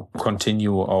 to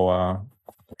continue our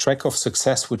track of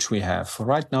success, which we have.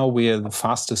 Right now, we are the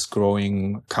fastest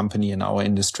growing company in our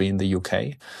industry in the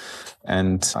UK.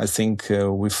 And I think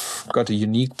we've got a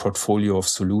unique portfolio of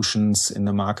solutions in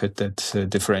the market that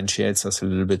differentiates us a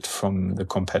little bit from the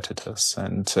competitors.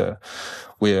 And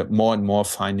we're more and more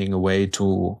finding a way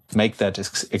to make that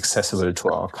accessible to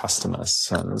our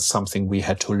customers. Something we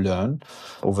had to learn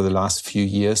over the last few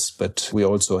years, but we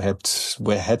also had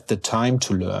the time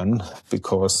to learn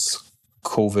because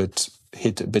COVID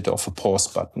hit a bit of a pause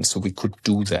button, so we could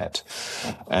do that.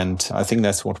 And I think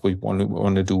that's what we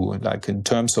want to do. Like in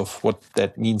terms of what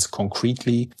that means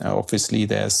concretely, obviously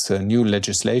there's new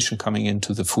legislation coming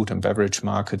into the food and beverage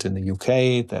market in the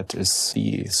UK. That is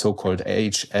the so-called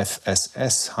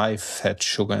HFSS, high fat,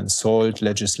 sugar and salt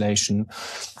legislation.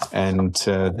 And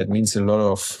that means a lot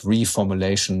of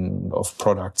reformulation of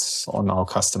products on our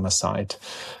customer side.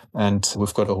 And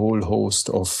we've got a whole host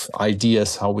of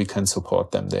ideas how we can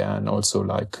support them there, and also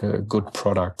good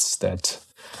products that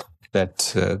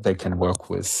they can work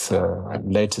with,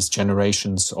 latest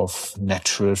generations of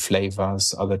natural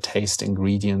flavors, other taste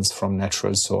ingredients from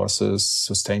natural sources,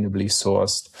 sustainably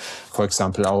sourced. For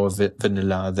example, our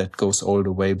vanilla that goes all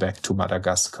the way back to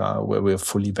Madagascar, where we're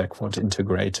fully backward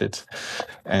integrated.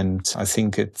 And I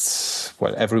think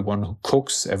everyone who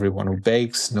cooks, everyone who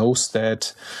bakes knows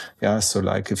that. Yeah, so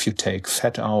if you take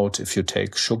fat out, if you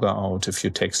take sugar out, if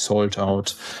you take salt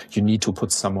out, you need to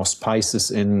put some more spices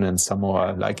in and some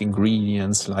more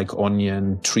ingredients like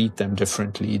onion, treat them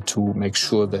differently to make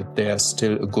sure that they're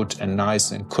still a good and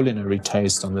nice and culinary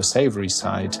taste on the savory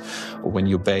side. Or when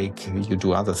you bake, you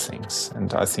do other things.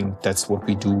 And I think that's what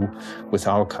we do with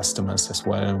our customers as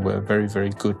well. And we're very, very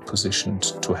good positioned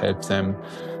to help them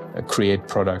create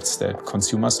products that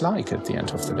consumers like at the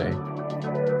end of the day.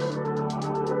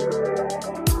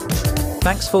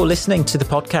 Thanks for listening to the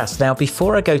podcast. Now,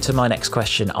 before I go to my next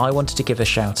question, I wanted to give a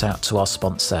shout out to our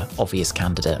sponsor, Obvious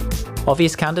Candidate.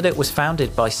 Obvious Candidate was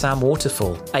founded by Sam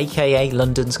Waterfall, aka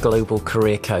London's global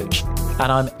career coach.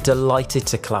 And I'm delighted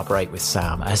to collaborate with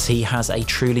Sam as he has a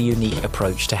truly unique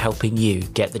approach to helping you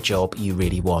get the job you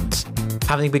really want.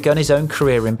 Having begun his own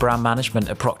career in brand management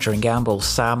at Procter & Gamble,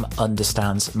 Sam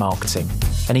understands marketing.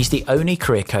 And he's the only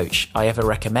career coach I ever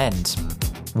recommend.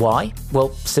 Why?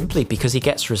 Well, simply because he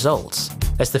gets results.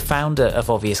 As the founder of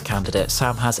Obvious Candidate,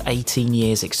 Sam has 18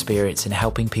 years experience in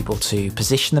helping people to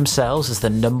position themselves as the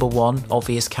number one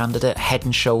obvious candidate, head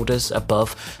and shoulders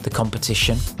above the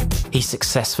competition. He's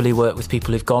successfully worked with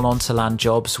people who've gone on to land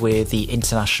jobs with the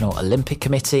International Olympic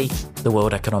Committee, the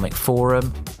World Economic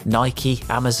Forum, Nike,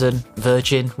 Amazon,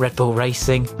 Virgin, Red Bull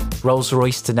Racing,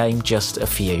 Rolls-Royce, to name just a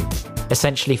few.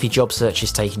 Essentially, if your job search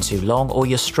is taking too long or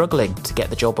you're struggling to get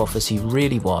the job offers you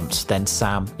really want, then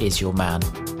Sam is your man.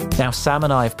 Now, Sam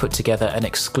and I have put together an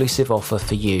exclusive offer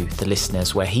for you, the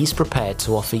listeners, where he's prepared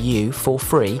to offer you for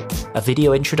free a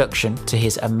video introduction to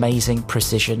his amazing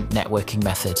precision networking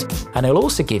method. And he'll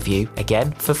also give you,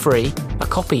 again for free, a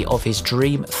copy of his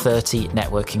Dream 30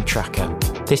 networking tracker.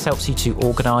 This helps you to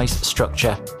organise,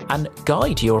 structure and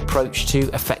guide your approach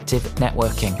to effective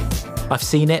networking. I've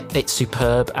seen it, it's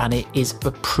superb, and it is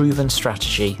a proven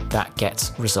strategy that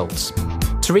gets results.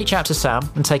 To reach out to Sam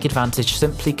and take advantage,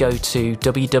 simply go to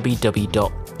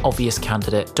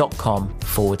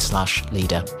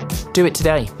www.obviouscandidate.com/leader. Do it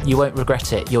today. You won't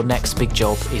regret it. Your next big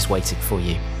job is waiting for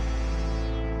you.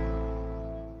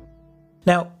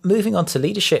 Now, moving on to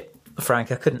leadership,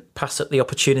 Frank, I couldn't pass up the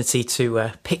opportunity to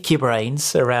pick your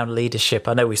brains around leadership.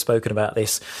 I know we've spoken about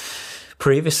this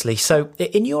previously. So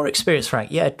in your experience,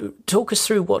 Frank, talk us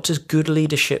through, what does good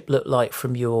leadership look like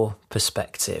from your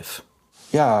perspective?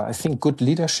 Yeah, I think good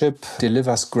leadership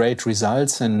delivers great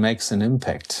results and makes an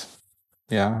impact.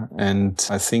 Yeah, and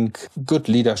I think good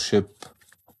leadership,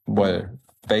 well,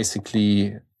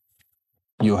 basically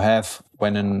you have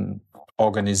when an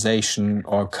organization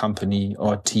or company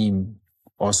or team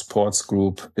or sports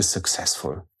group is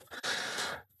successful.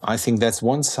 I think that's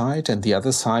one side, and the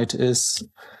other side is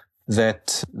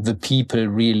that the people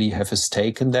really have a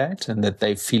stake in that, and that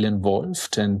they feel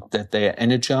involved, and that they are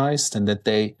energized, and that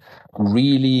they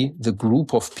really, the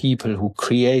group of people who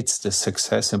creates the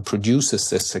success and produces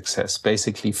this success,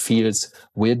 basically feels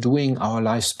we're doing our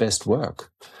life's best work.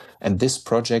 And this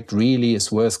project really is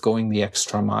worth going the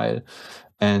extra mile.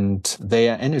 And they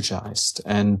are energized.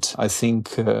 And I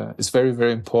think it's very,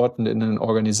 very important in an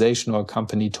organization or a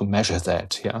company to measure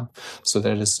that, so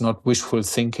that it's not wishful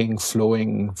thinking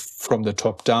flowing from the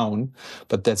top down,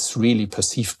 but that's really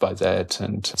perceived by that.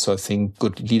 And so I think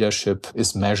good leadership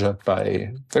is measured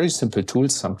by very simple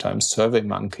tools, sometimes survey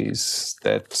monkeys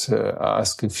that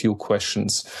ask a few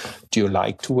questions. Do you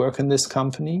like to work in this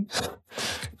company?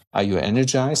 Are you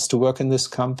energized to work in this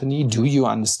company? Do you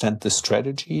understand the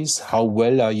strategies? How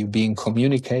well are you being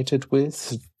communicated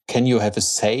with? Can you have a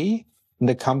say in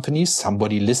the company?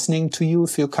 Somebody listening to you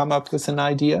if you come up with an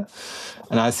idea?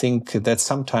 And I think that's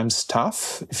sometimes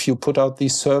tough if you put out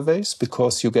these surveys,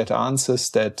 because you get answers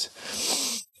that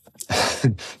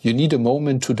you need a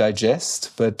moment to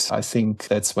digest. But I think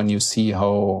that's when you see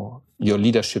how your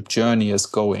leadership journey is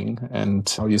going, and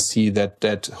how you see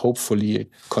that hopefully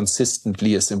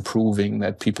consistently is improving,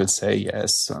 that people say,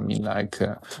 yes, I mean, I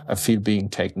feel being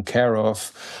taken care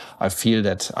of. I feel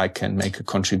that I can make a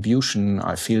contribution.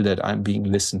 I feel that I'm being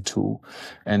listened to.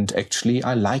 And actually,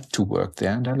 I like to work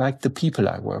there, and I like the people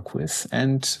I work with.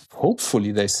 And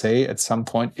hopefully they say at some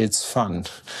point, it's fun.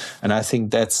 And I think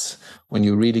that's when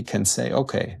you really can say,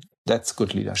 okay, that's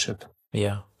good leadership.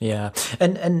 Yeah.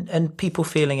 And people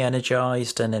feeling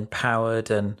energized and empowered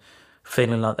and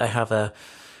feeling like they have a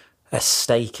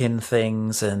stake in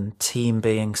things, and team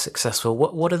being successful.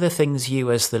 What are the things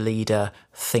you as the leader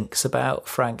thinks about,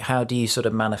 Frank? How do you sort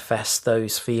of manifest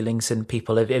those feelings in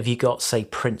people? Have you got, say,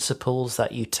 principles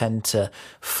that you tend to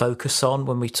focus on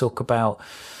when we talk about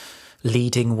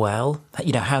leading well?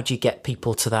 How do you get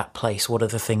people to that place? What are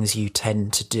the things you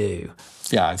tend to do?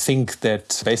 Yeah, I think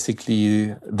that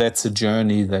basically that's a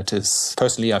journey that is,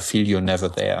 personally, I feel you're never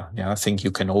there. I think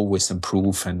you can always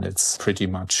improve, and it's pretty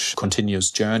much a continuous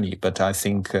journey. But I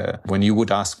think when you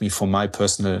would ask me for my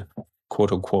personal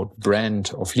quote unquote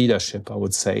brand of leadership, I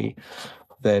would say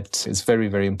that it's very,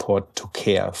 very important to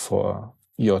care for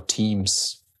your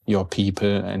teams, your people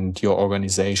and your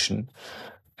organization,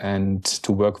 and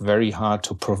to work very hard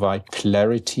to provide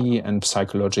clarity and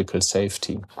psychological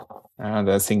safety. And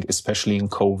I think especially in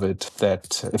COVID,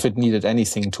 that if it needed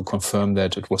anything to confirm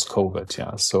that, it was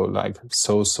COVID.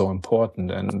 So important.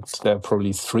 And there are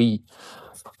probably three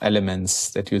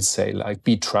elements that you'd say, like,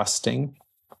 be trusting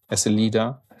as a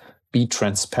leader, be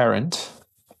transparent.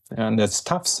 And that's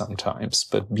tough sometimes,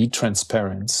 but be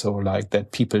transparent. So like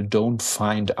that people don't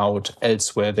find out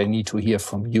elsewhere. They need to hear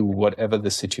from you, whatever the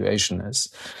situation is.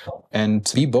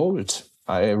 And be bold.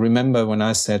 I remember when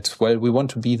I said, well, we want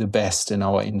to be the best in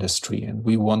our industry, and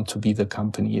we want to be the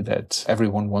company that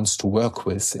everyone wants to work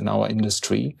with in our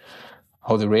industry,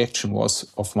 how the reaction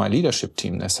was of my leadership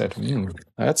team. They said,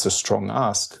 that's a strong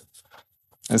ask.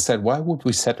 I said, why would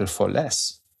we settle for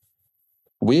less?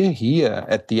 We're here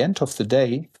at the end of the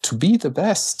day to be the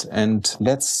best, and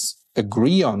let's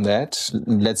agree on that.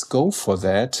 Let's go for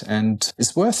that. And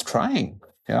it's worth trying.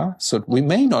 So we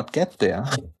may not get there,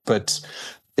 but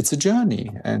it's a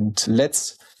journey, and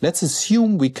let's let's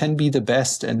assume we can be the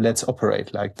best and let's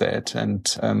operate like that.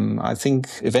 And I think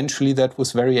eventually that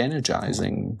was very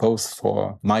energizing, both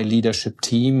for my leadership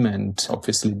team, and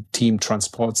obviously the team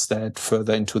transports that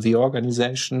further into the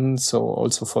organization. So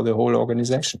also for the whole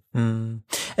organization.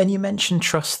 And you mentioned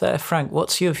trust there, Frank.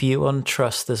 What's your view on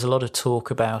trust? There's a lot of talk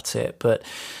about it, but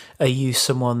are you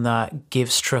someone that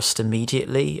gives trust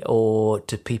immediately, or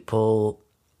do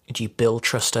you build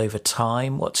trust over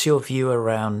time? What's your view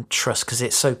around trust? Because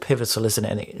it's so pivotal, isn't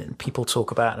it? And people talk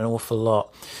about it an awful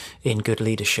lot in good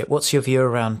leadership. What's your view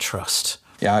around trust?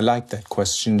 Yeah, I like that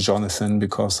question, Jonathan,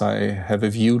 because I have a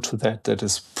view to that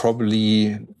is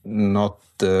probably not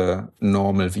the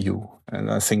normal view. And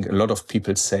I think a lot of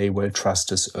people say, well,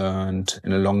 trust is earned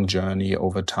in a long journey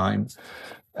over time.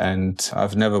 And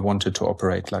I've never wanted to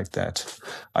operate like that.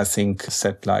 I think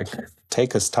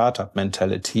take a startup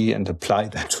mentality and apply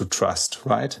that to trust,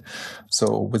 right?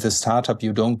 So with a startup,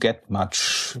 you don't get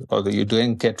much, or you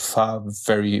don't get far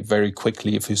very, very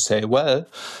quickly if you say, well,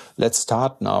 let's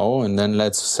start now and then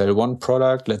let's sell one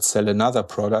product, let's sell another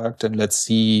product, and let's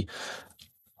see,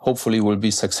 hopefully we'll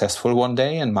be successful one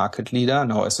day and market leader.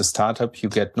 Now, as a startup, you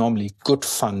get normally good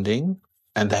funding,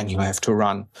 and then you have to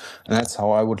run. And that's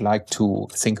how I would like to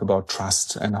think about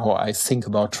trust, and how I think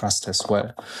about trust as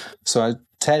well. So I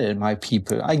tell my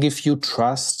people, I give you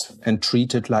trust and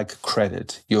treat it like a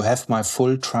credit. You have my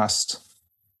full trust,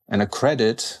 and a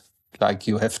credit, like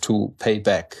you have to pay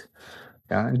back.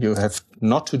 Yeah, you have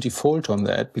not to default on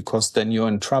that, because then you're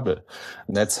in trouble.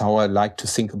 And that's how I like to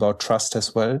think about trust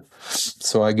as well.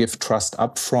 So I give trust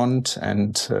upfront,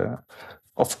 and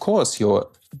of course you're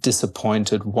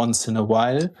disappointed once in a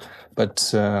while,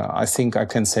 but I think I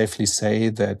can safely say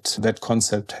that that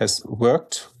concept has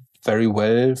worked very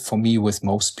well for me with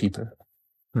most people.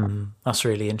 That's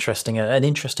really interesting. An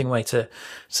interesting way to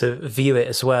view it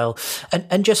as well.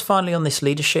 And just finally on this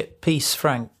leadership piece,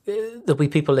 Frank, there'll be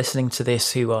people listening to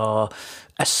this who are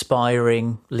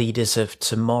aspiring leaders of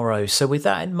tomorrow. So with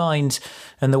that in mind,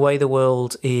 and the way the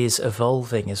world is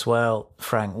evolving as well,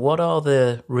 Frank, what are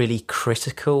the really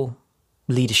critical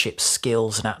leadership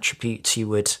skills and attributes you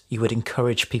would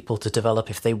encourage people to develop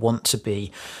if they want to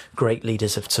be great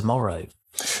leaders of tomorrow?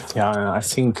 Yeah, I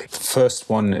think the first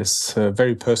one is a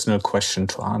very personal question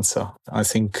to answer. I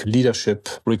think leadership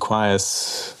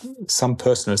requires some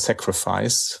personal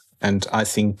sacrifice. And I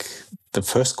think the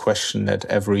first question that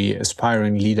every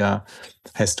aspiring leader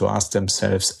has to ask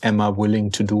themselves, am I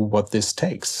willing to do what this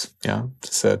takes? Yeah,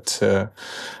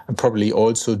 and probably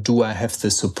also, do I have the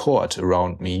support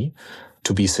around me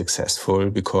to be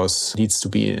successful, because it needs to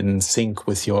be in sync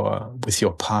with your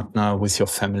partner, with your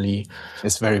family.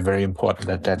 It's very, very important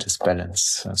that that is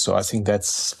balanced. So I think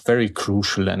that's very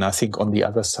crucial. And I think on the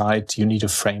other side, you need a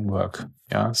framework.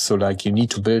 Yeah. So you need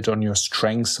to build on your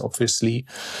strengths, obviously.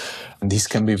 And these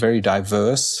can be very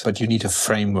diverse, but you need a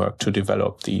framework to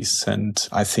develop these. And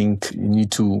I think you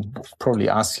need to probably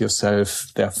ask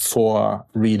yourself, there are 4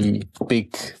 really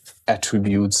big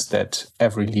attributes that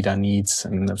every leader needs.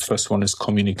 And the first one is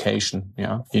communication.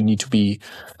 Yeah. You need to be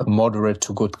a moderate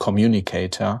to good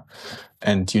communicator,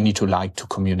 and you need to like to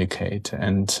communicate.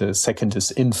 And second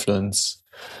is influence.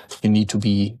 You need to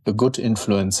be a good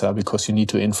influencer, because you need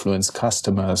to influence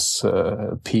customers,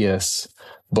 peers,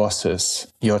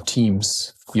 bosses, your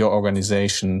teams, your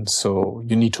organization. So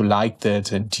you need to like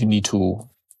that, and you need to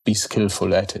be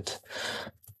skillful at it.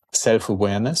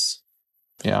 Self-awareness.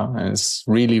 Yeah, and it's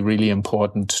really, really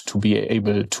important to be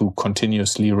able to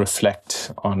continuously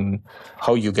reflect on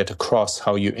how you get across,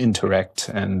 how you interact,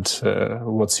 and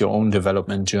what's your own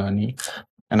development journey.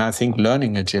 And I think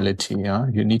learning agility, yeah,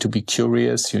 you need to be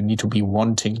curious, you need to be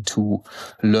wanting to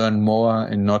learn more,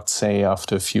 and not say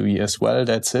after a few years, well,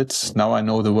 that's it. Now I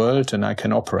know the world and I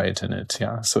can operate in it.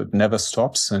 Yeah, so it never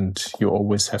stops, and you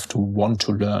always have to want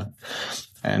to learn.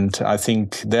 And I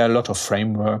think there are a lot of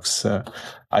frameworks.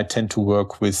 I tend to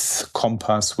work with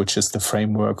Compass, which is the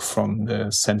framework from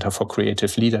the Center for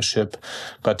Creative Leadership.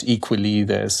 But equally,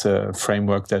 there's a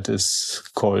framework that is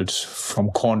called from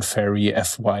Korn Ferry,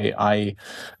 FYI,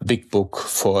 Big Book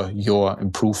for Your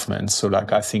Improvement. So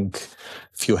I think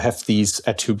if you have these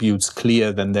attributes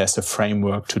clear, then there's a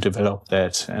framework to develop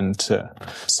that. And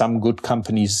some good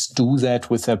companies do that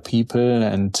with their people.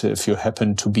 And if you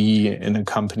happen to be in a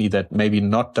company that maybe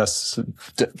not does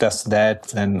that,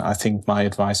 then I think my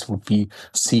advice would be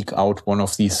seek out one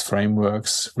of these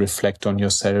frameworks, reflect on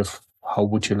yourself. How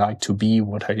would you like to be?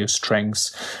 What are your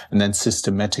strengths? And then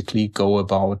systematically go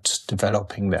about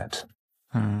developing that.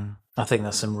 I think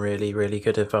that's some really, really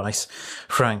good advice,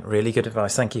 Frank. Really good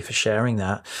advice. Thank you for sharing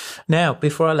that. Now,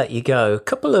 before I let you go, a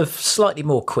couple of slightly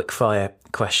more quick-fire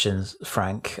questions,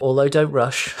 Frank, although don't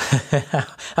rush.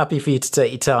 Happy for you to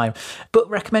take your time. Book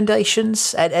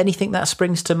recommendations, and anything that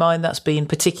springs to mind that's been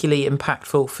particularly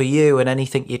impactful for you, and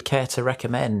anything you'd care to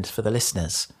recommend for the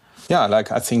listeners? Yeah,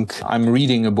 like I think I'm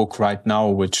reading a book right now,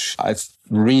 which I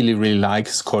really, really like.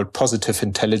 It's called Positive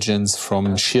Intelligence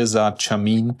from Shirzad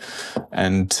Chamine.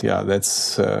 And yeah,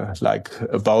 that's like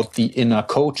about the inner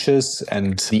coaches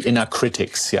and the inner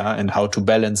critics, yeah, and how to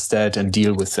balance that and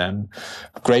deal with them.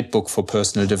 Great book for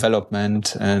personal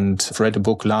development. And I've read a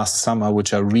book last summer,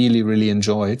 which I really, really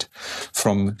enjoyed,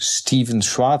 from Steven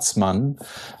Schwarzman,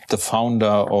 the founder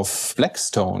of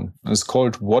Blackstone. It's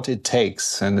called What It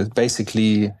Takes. And it's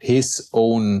basically his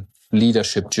own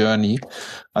leadership journey.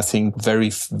 I think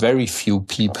very, very few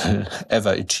people ever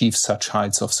achieve such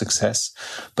heights of success,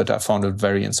 but I found it a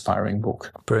very inspiring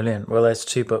book. Brilliant. Well, there's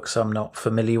two books I'm not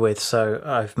familiar with, so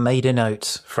I've made a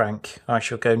note, Frank. I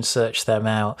shall go and search them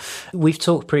out. We've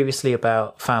talked previously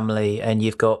about family, and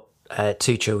you've got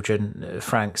two children,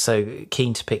 Frank, so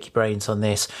keen to pick your brains on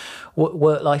this.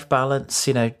 Work-life balance,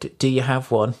 do you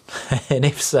have one? And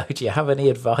if so, do you have any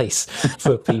advice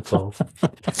for people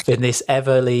in this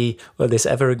ever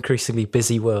increasingly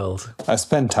busy world? I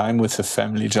spend time with the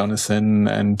family, Jonathan,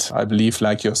 and I believe,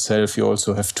 like yourself, you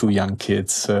also have two young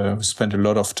kids who spend a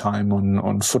lot of time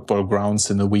on football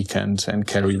grounds in the weekend and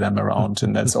carry them around.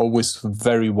 And that's always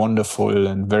very wonderful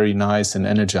and very nice and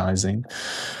energizing.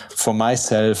 For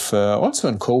myself, also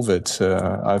in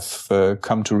COVID, I've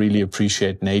come to really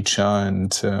appreciate nature,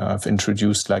 and I've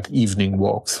introduced like evening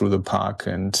walks through the park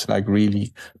and like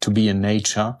really to be in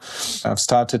nature. I've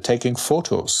started taking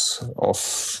photos of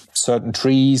certain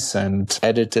trees and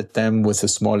edited them with the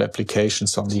small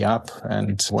applications on the app.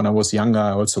 And when I was younger,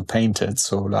 I also painted.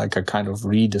 So like I kind of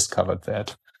rediscovered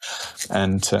that.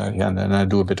 And and then I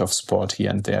do a bit of sport here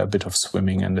and there, a bit of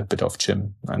swimming and a bit of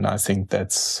gym. And I think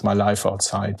that's my life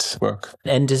outside work.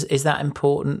 And is that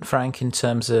important, Frank, in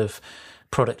terms of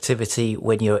productivity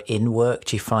when you're in work?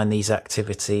 Do you find these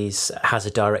activities has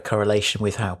a direct correlation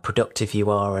with how productive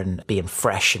you are and being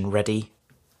fresh and ready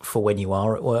for when you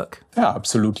are at work? Yeah,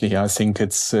 absolutely. I think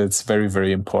it's very,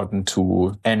 very important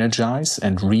to energize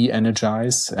and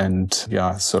re-energize. And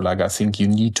so like I think you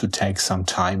need to take some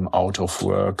time out of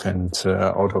work and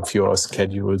out of your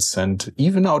schedules and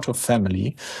even out of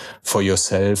family for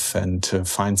yourself, and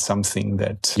find something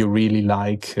that you really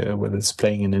like, whether it's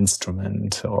playing an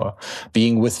instrument or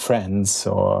being with friends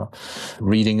or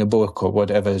reading a book or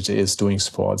whatever it is, doing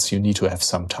sports. You need to have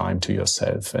some time to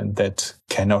yourself, and that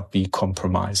cannot be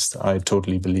compromised. I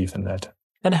totally believe in that.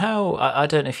 And how, I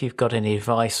don't know if you've got any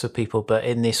advice for people, but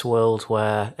in this world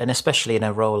where, and especially in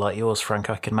a role like yours, Frank,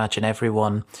 I can imagine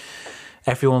everyone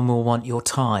will want your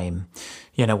time.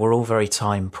 We're all very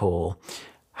time poor.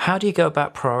 How do you go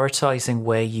about prioritizing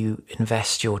where you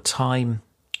invest your time,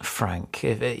 Frank?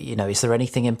 Is there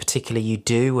anything in particular you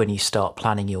do when you start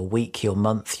planning your week, your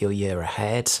month, your year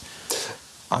ahead?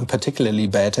 I'm particularly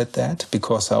bad at that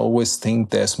because I always think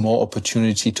there's more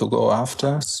opportunity to go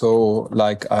after. So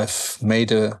like I've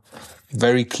made a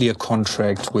very clear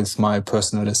contract with my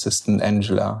personal assistant,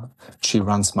 Angela. She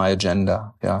runs my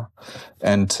agenda. Yeah.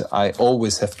 And I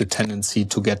always have the tendency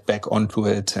to get back onto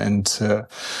it and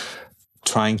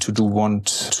trying to want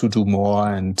to do more.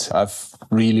 And I've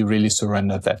really, really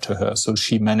surrendered that to her. So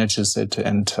she manages it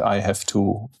and I have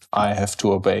to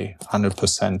obey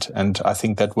 100%. And I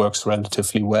think that works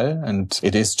relatively well. And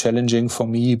it is challenging for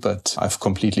me, but I've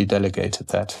completely delegated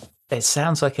that. It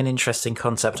sounds like an interesting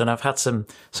concept, and I've had some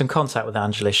contact with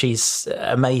Angela. She's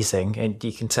amazing, and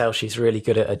you can tell she's really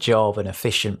good at her job and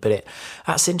efficient. But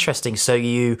that's interesting. So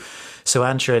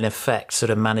Angela, in effect, sort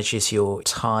of manages your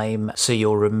time, so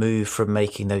you're removed from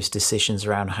making those decisions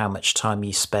around how much time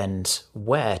you spend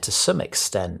where, to some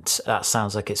extent. That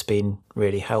sounds like it's been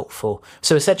really helpful.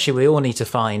 So essentially, we all need to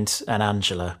find an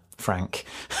Angela, Frank.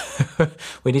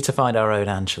 We need to find our own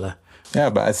Angela. Yeah,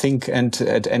 but I think,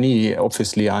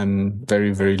 obviously I'm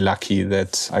very, very lucky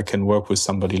that I can work with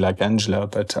somebody like Angela,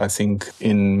 but I think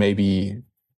in maybe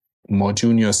more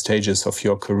junior stages of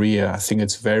your career, I think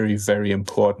it's very, very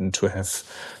important to have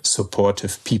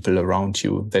supportive people around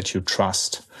you that you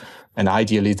trust. And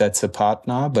ideally that's a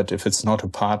partner, but if it's not a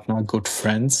partner, good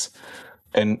friends.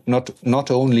 And not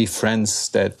only friends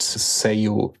that say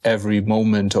you every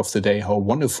moment of the day how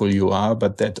wonderful you are,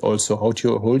 but that also hold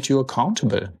you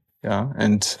accountable. Yeah,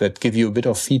 and that give you a bit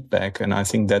of feedback. And I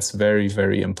think that's very,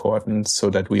 very important, so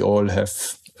that we all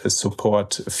have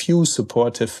a few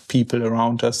supportive people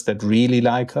around us that really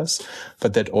like us,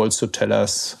 but that also tell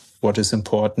us what is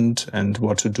important and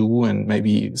what to do, and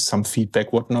maybe some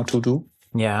feedback what not to do.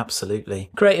 Yeah, absolutely.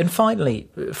 Great. And finally,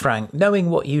 Frank, knowing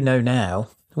what you know now,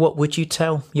 what would you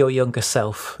tell your younger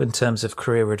self in terms of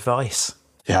career advice?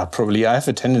 Yeah, probably I have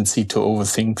a tendency to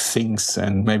overthink things,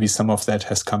 and maybe some of that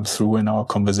has come through in our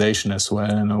conversation as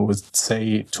well. And I would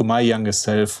say to my younger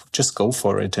self, just go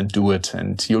for it and do it,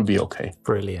 and you'll be okay.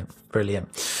 Brilliant.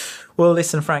 Well,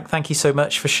 listen, Frank, thank you so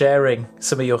much for sharing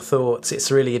some of your thoughts.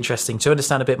 It's really interesting to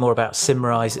understand a bit more about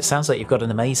Symrise. It sounds like you've got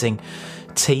an amazing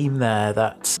team there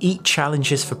that eat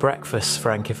challenges for breakfast,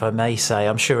 Frank, if I may say.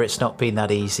 I'm sure it's not been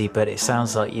that easy, but it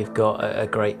sounds like you've got a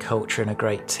great culture and a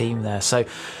great team there. So,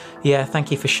 yeah, thank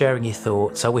you for sharing your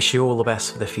thoughts. I wish you all the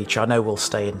best for the future. I know we'll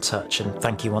stay in touch, and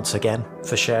thank you once again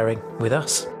for sharing with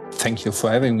us. Thank you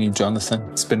for having me, Jonathan.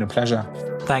 It's been a pleasure.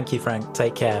 Thank you, Frank.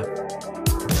 Take care.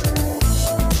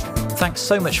 Thanks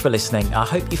so much for listening. I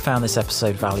hope you found this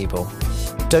episode valuable.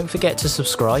 Don't forget to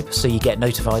subscribe so you get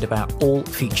notified about all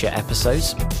future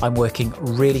episodes. I'm working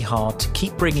really hard to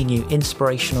keep bringing you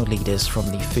inspirational leaders from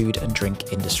the food and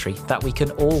drink industry that we can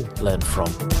all learn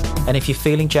from. And if you're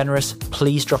feeling generous,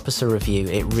 please drop us a review.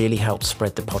 It really helps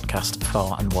spread the podcast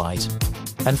far and wide.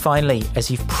 And finally, as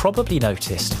you've probably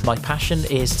noticed, my passion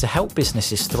is to help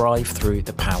businesses thrive through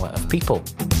the power of people.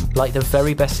 Like the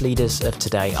very best leaders of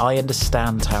today, I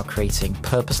understand how creating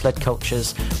purpose-led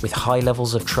cultures with high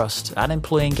levels of trust and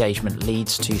employee engagement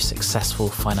leads to successful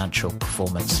financial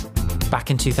performance. Back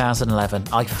in 2011,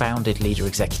 I founded Leader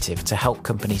Executive to help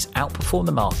companies outperform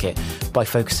the market by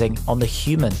focusing on the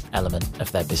human element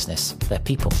of their business, their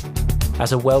people.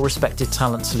 As a well-respected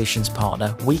talent solutions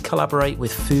partner, we collaborate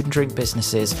with food and drink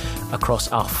businesses across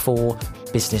our 4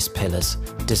 business pillars: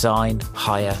 design,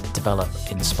 hire, develop,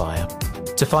 inspire.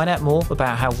 To find out more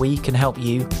about how we can help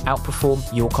you outperform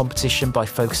your competition by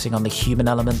focusing on the human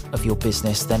element of your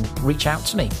business, then reach out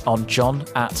to me on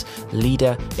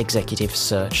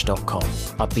john@leaderexecutivesearch.com.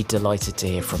 I'd be delighted to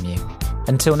hear from you.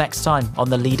 Until next time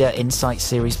on the Leader Insight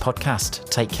Series podcast,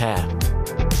 take care.